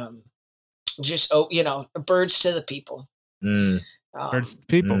being birds to the people. Birds to the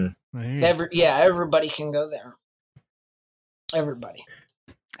people. Everybody can go there. Everybody.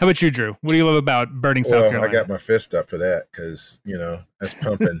 How about you, Drew? What do you love about birding South Carolina? I got my fist up for that because, that's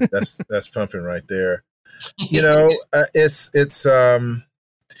pumping. that's pumping right there. It's it's a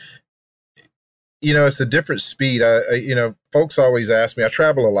different speed. Folks always ask me. I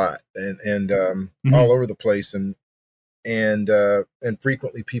travel a lot and all over the place, and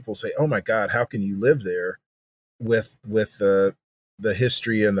frequently people say, "Oh my God, how can you live there with the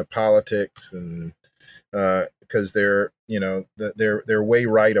history and the politics and." Because they're way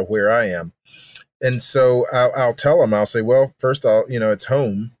right of where I am, and so I'll tell them. I'll say, well, first of all, it's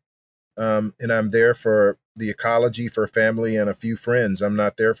home, and I'm there for the ecology, for family, and a few friends. I'm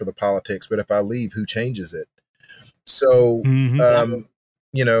not there for the politics. But if I leave, who changes it? So, I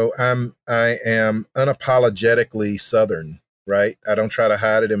am unapologetically Southern, right? I don't try to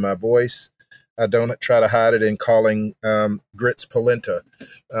hide it in my voice. I don't try to hide it in calling grits polenta.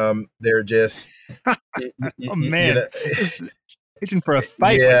 They're just, itching for a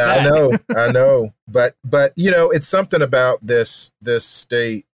fight. Yeah, I know. But it's something about this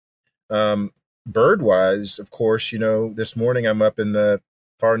state, bird-wise. Of course, this morning I'm up in the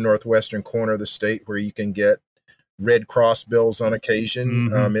far northwestern corner of the state where you can get red crossbills on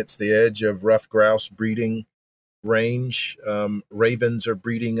occasion. Mm-hmm. It's the edge of ruffed grouse breeding range. Ravens are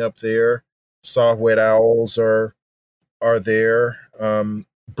breeding up there. Saw-whet owls are there.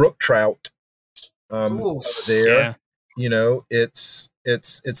 Brook trout are there. Yeah. It's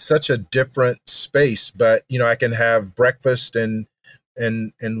such a different space, but I can have breakfast and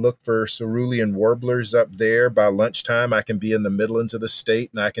look for cerulean warblers up there. By lunchtime, I can be in the Midlands of the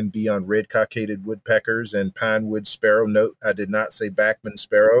state, and I can be on red-cockaded woodpeckers and pinewood sparrow. Note, I did not say Bachman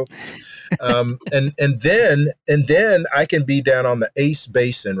sparrow. And then I can be down on the Ace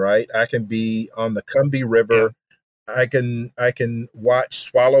Basin, right? I can be on the Combahee River. Yeah. I can watch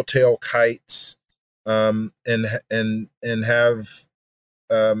swallowtail kites, and have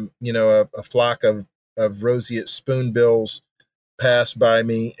a flock of roseate spoonbills pass by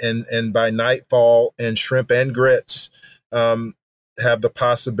me, and by nightfall, and shrimp and grits have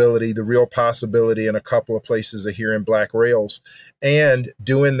the real possibility in a couple of places of here in Black Rails, and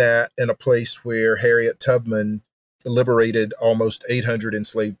doing that in a place where Harriet Tubman liberated almost 800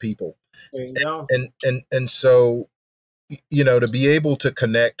 enslaved people. There you go. And so, to be able to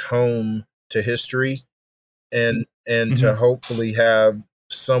connect home to history and to hopefully have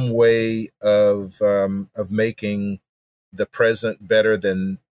some way of making the present better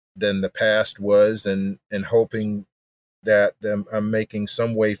than the past was, and hoping that I'm making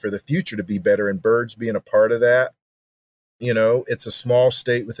some way for the future to be better, and birds being a part of that. It's a small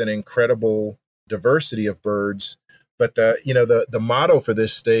state with an incredible diversity of birds, but the motto for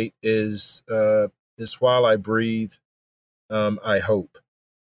this state is while I breathe, I hope.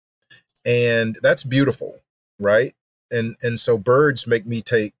 And that's beautiful, right? And so birds make me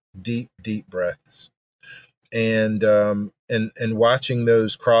take deep, deep breaths. And watching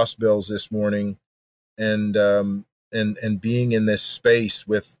those crossbills this morning, and being in this space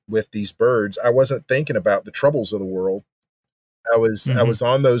with these birds, I wasn't thinking about the troubles of the world. I was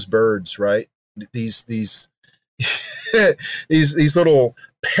on those birds, right? These these little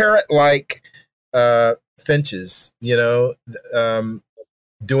parrot-like finches,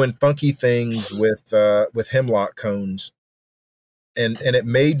 doing funky things with hemlock cones, and it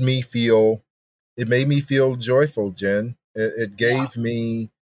made me feel joyful, Jen. It gave me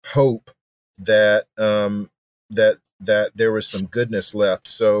hope that that there was some goodness left.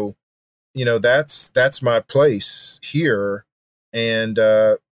 So, that's my place here. And,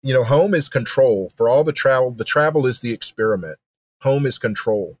 home is control. For all the travel is the experiment. Home is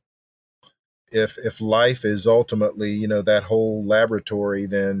control. If life is ultimately, that whole laboratory,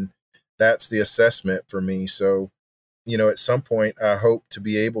 then that's the assessment for me. So, at some point I hope to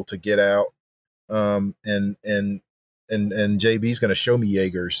be able to get out, and JB's going to show me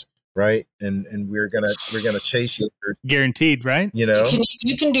Jaegers, right? And we're gonna chase Jaegers. Guaranteed, right? You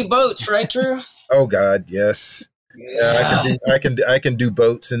can do boats, right, Drew? Oh God, yes. Yeah, I can do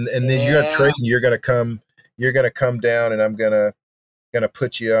boats, and then you're gonna train. You're gonna come down, and I'm gonna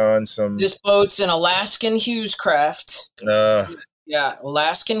put you on some. This boat's an Alaskan Hughes craft.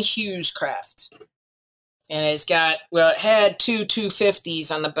 Alaskan Hughes craft. And it had two 250s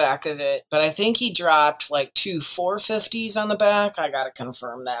on the back of it, but I think he dropped like two 450s on the back. I got to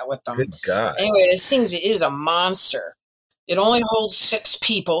confirm that with them. Good God. Anyway, this thing is a monster. It only holds 6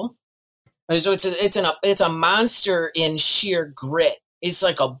 people. So it's a monster in sheer grit. It's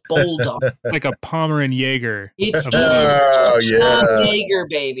like a bulldog. Like a Pomeranian Jaeger. It is a Jaeger,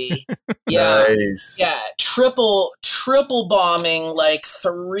 baby. Yeah. Nice. Yeah. Triple bombing like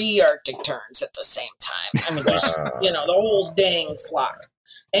 3 Arctic terns at the same time. I mean, just, the whole dang flock.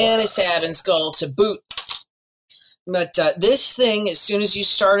 And a salmon skull to boot. But this thing, as soon as you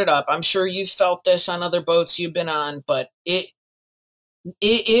start it up, I'm sure you've felt this on other boats you've been on, but it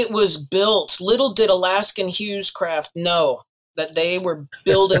was built. Little did Alaskan Hughes Craft know that they were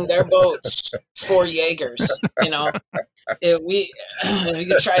building their boats for Jaegers. We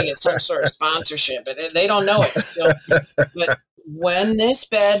could try to get some sort of sponsorship, but they don't know it. So, but when this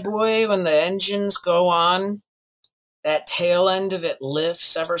bad boy, when the engines go on, that tail end of it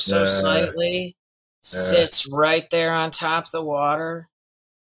lifts ever so slightly, sits right there on top of the water,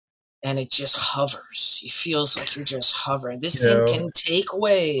 and it just hovers. It feels like you're just hovering. This thing can take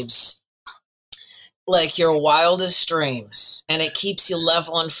waves like your wildest dreams, and it keeps you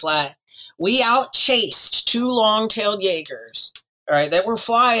level and flat. We out-chased 2 long-tailed Jaegers, all right, that were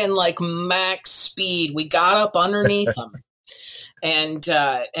flying like max speed. We got up underneath them and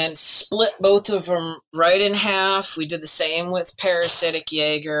split both of them right in half. We did the same with Parasitic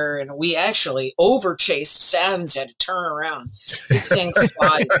Jaeger, and we actually over-chased Savins, had to turn around. This thing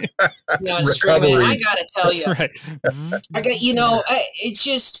flies. Screaming. I got to tell you, right. It's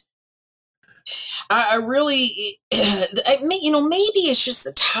just... I really, maybe it's just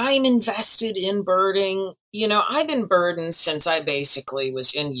the time invested in birding. I've been birding since I basically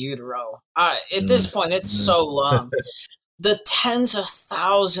was in utero. At this point, it's so long. The tens of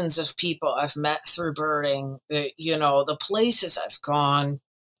thousands of people I've met through birding, the places I've gone,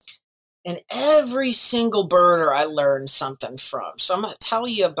 and every single birder I learned something from. So I'm going to tell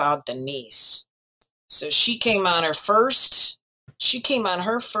you about Denise. So she came on her first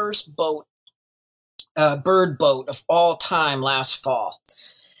boat. Bird boat of all time last fall.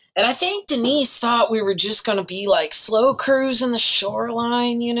 And I think Denise thought we were just going to be like slow cruising the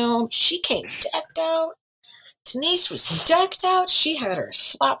shoreline, She came decked out. Denise was decked out. She had her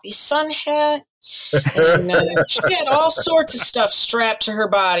floppy sun hat. And she had all sorts of stuff strapped to her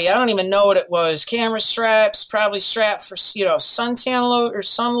body. I don't even know what it was. Camera straps, probably strapped for, suntan or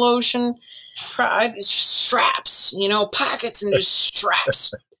sun lotion. Straps, pockets and just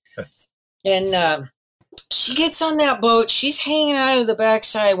straps. And she gets on that boat. She's hanging out of the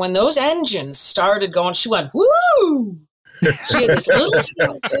backside. When those engines started going, she went, woo! She had this little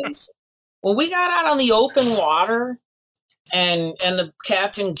face. When we got out on the open water and the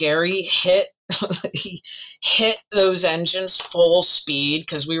Captain Gary he hit those engines full speed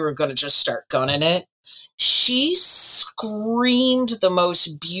because we were going to just start gunning it, she screamed the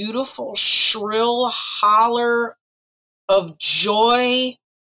most beautiful, shrill holler of joy.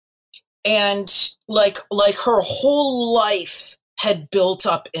 And like her whole life had built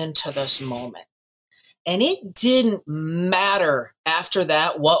up into this moment. And it didn't matter after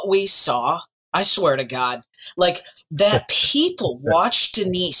that what we saw. I swear to God, like that people watched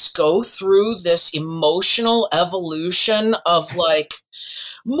Denise go through this emotional evolution of like,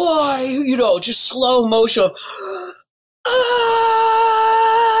 just slow motion of,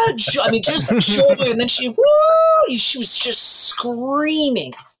 just joy. And then she was just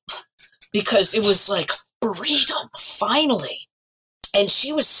screaming. Because it was like freedom, finally. And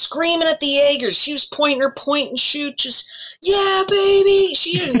she was screaming at the Jaegers. She was pointing her point and shoot, just, yeah, baby.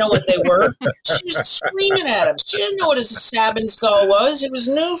 She didn't know what they were. She was screaming at them. She didn't know what a Sabinskoy was. It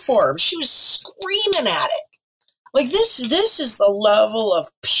was new for her. She was screaming at it. Like this is the level of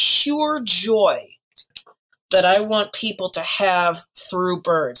pure joy that I want people to have through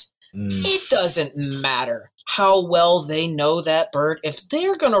birds. It doesn't matter how well they know that bird. If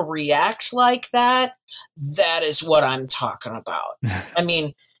they're going to react like that, that is what I'm talking about. I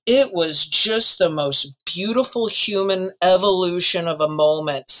mean, it was just the most beautiful human evolution of a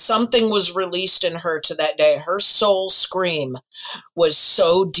moment. Something was released in her to that day. Her soul scream was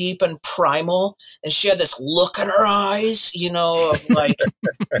so deep and primal, and she had this look in her eyes, of like,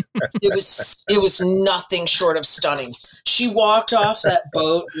 it was nothing short of stunning. She walked off that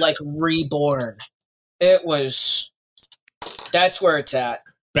boat like reborn. That's where it's at.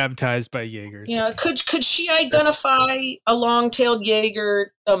 Baptized by Jaegers. Yeah, could she identify a long-tailed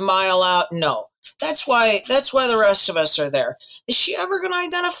Jaeger a mile out? No. That's why the rest of us are there. Is she ever going to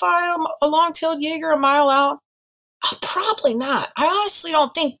identify a long-tailed Jaeger a mile out? Probably not. I honestly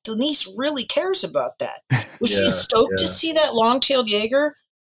don't think Denise really cares about that. Was she stoked to see that long-tailed Jaeger?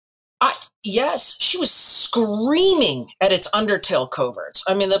 Yes, she was screaming at its undertail coverts.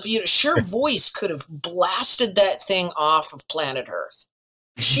 I mean, the sheer voice could have blasted that thing off of planet Earth.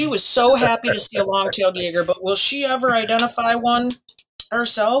 She was so happy to see a long-tailed Jaeger, but will she ever identify one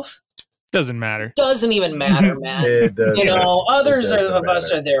herself? Doesn't matter. Doesn't even matter, man. It doesn't. Others of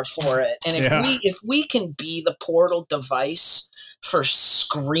us are there for it. And if we can be the portal device for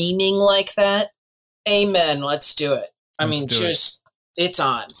screaming like that, amen, let's do it. It's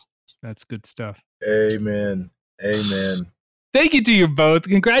on. That's good stuff. Amen. Thank you to you both.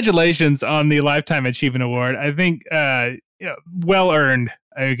 Congratulations on the Lifetime Achievement Award. I think well earned,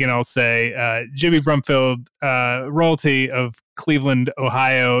 I can all say. Jimmy Brumfield, royalty of Cleveland,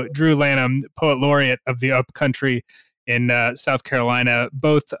 Ohio. Drew Lanham, Poet Laureate of the Upcountry in South Carolina.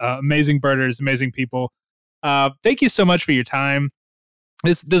 Both amazing birders, amazing people. Thank you so much for your time.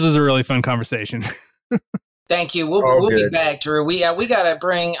 This was a really fun conversation. Thank you. We'll be back, Drew. We gotta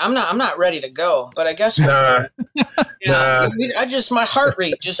bring. I'm not ready to go, but I guess. Nah. My heart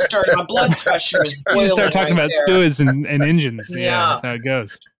rate just started. My blood pressure is boiling. You start talking about stewards and engines. Yeah, that's how it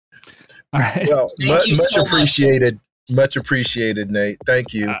goes. All right. Well, much appreciated. Much appreciated, Nate.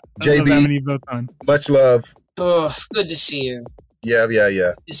 Thank you, JB. You both on. Much love. Oh, good to see you. Yeah.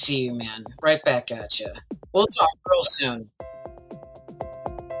 Good to see you, man. Right back at you. We'll talk real soon.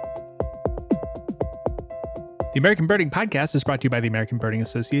 The American Birding Podcast is brought to you by the American Birding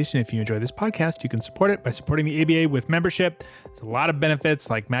Association. If you enjoy this podcast, you can support it by supporting the ABA with membership. There's a lot of benefits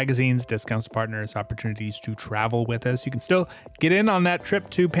like magazines, discounts to partners, opportunities to travel with us. You can still get in on that trip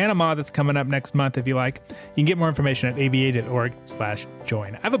to Panama that's coming up next month if you like. You can get more information at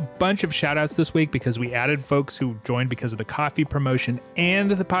aba.org/join. I have a bunch of shout outs this week because we added folks who joined because of the coffee promotion and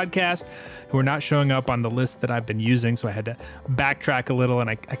the podcast who are not showing up on the list that I've been using. So I had to backtrack a little, and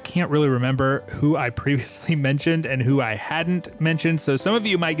I can't really remember who I previously mentioned and who I hadn't mentioned. So some of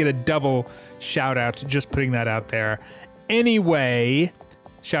you might get a double shout out, just putting that out there. Anyway,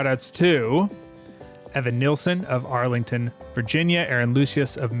 shout outs to Evan Nilsson of Arlington, Virginia, Aaron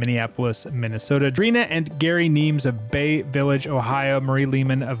Lucius of Minneapolis, Minnesota, Drina and Gary Neems of Bay Village, Ohio, Marie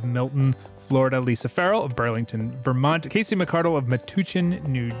Lehman of Milton, Florida, Lisa Farrell of Burlington, Vermont, Casey McCardle of Metuchen,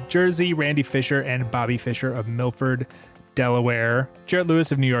 New Jersey, Randy Fisher and Bobby Fisher of Milford, Delaware, Jarrett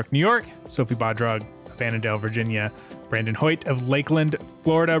Lewis of New York, New York, Sophie Bodrog of Annandale, Virginia, Brandon Hoyt of Lakeland,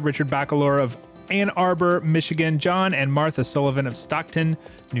 Florida, Richard Bacalor of Ann Arbor, Michigan, John and Martha Sullivan of Stockton,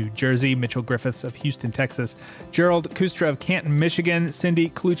 New Jersey, Mitchell Griffiths of Houston, Texas, Gerald Kustra of Canton, Michigan, Cindy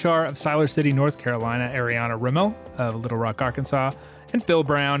Kluchar of Siler City, North Carolina, Ariana Rimmel of Little Rock, Arkansas, and Phil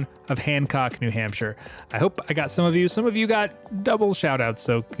Brown of Hancock, New Hampshire. I hope I got some of you. Some of you got double shout outs,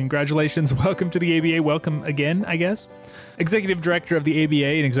 so congratulations. Welcome to the ABA. Welcome again, I guess. Executive Director of the ABA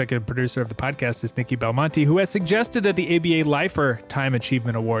and Executive Producer of the podcast is Nikki Belmonte, who has suggested that the ABA Lifetime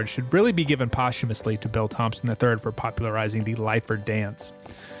Achievement Award should really be given posthumously to Bill Thompson III for popularizing the Lifer dance.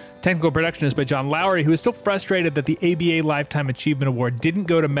 Technical production is by John Lowry, who is still frustrated that the ABA Lifetime Achievement Award didn't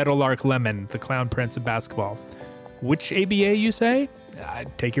go to Meadowlark Lemon, the clown prince of basketball. Which ABA, you say?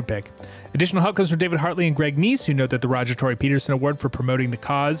 Take your pick. Additional help comes from David Hartley and Greg Neese, who note that the Roger Tory Peterson Award for promoting the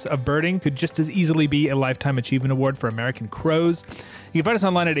cause of birding could just as easily be a Lifetime Achievement Award for American crows. You can find us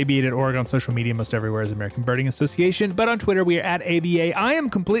online at aba.org, on social media most everywhere as American Birding Association, but on Twitter we are at ABA. I am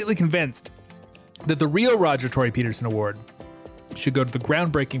completely convinced that the real Roger Tory Peterson Award should go to the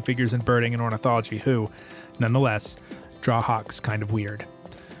groundbreaking figures in birding and ornithology who, nonetheless, draw hawks kind of weird.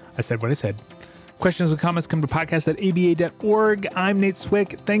 I said what I said. Questions and comments come to podcast@aba.org. I'm Nate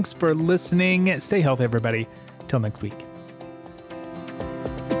Swick. Thanks for listening. Stay healthy, everybody. Till next week.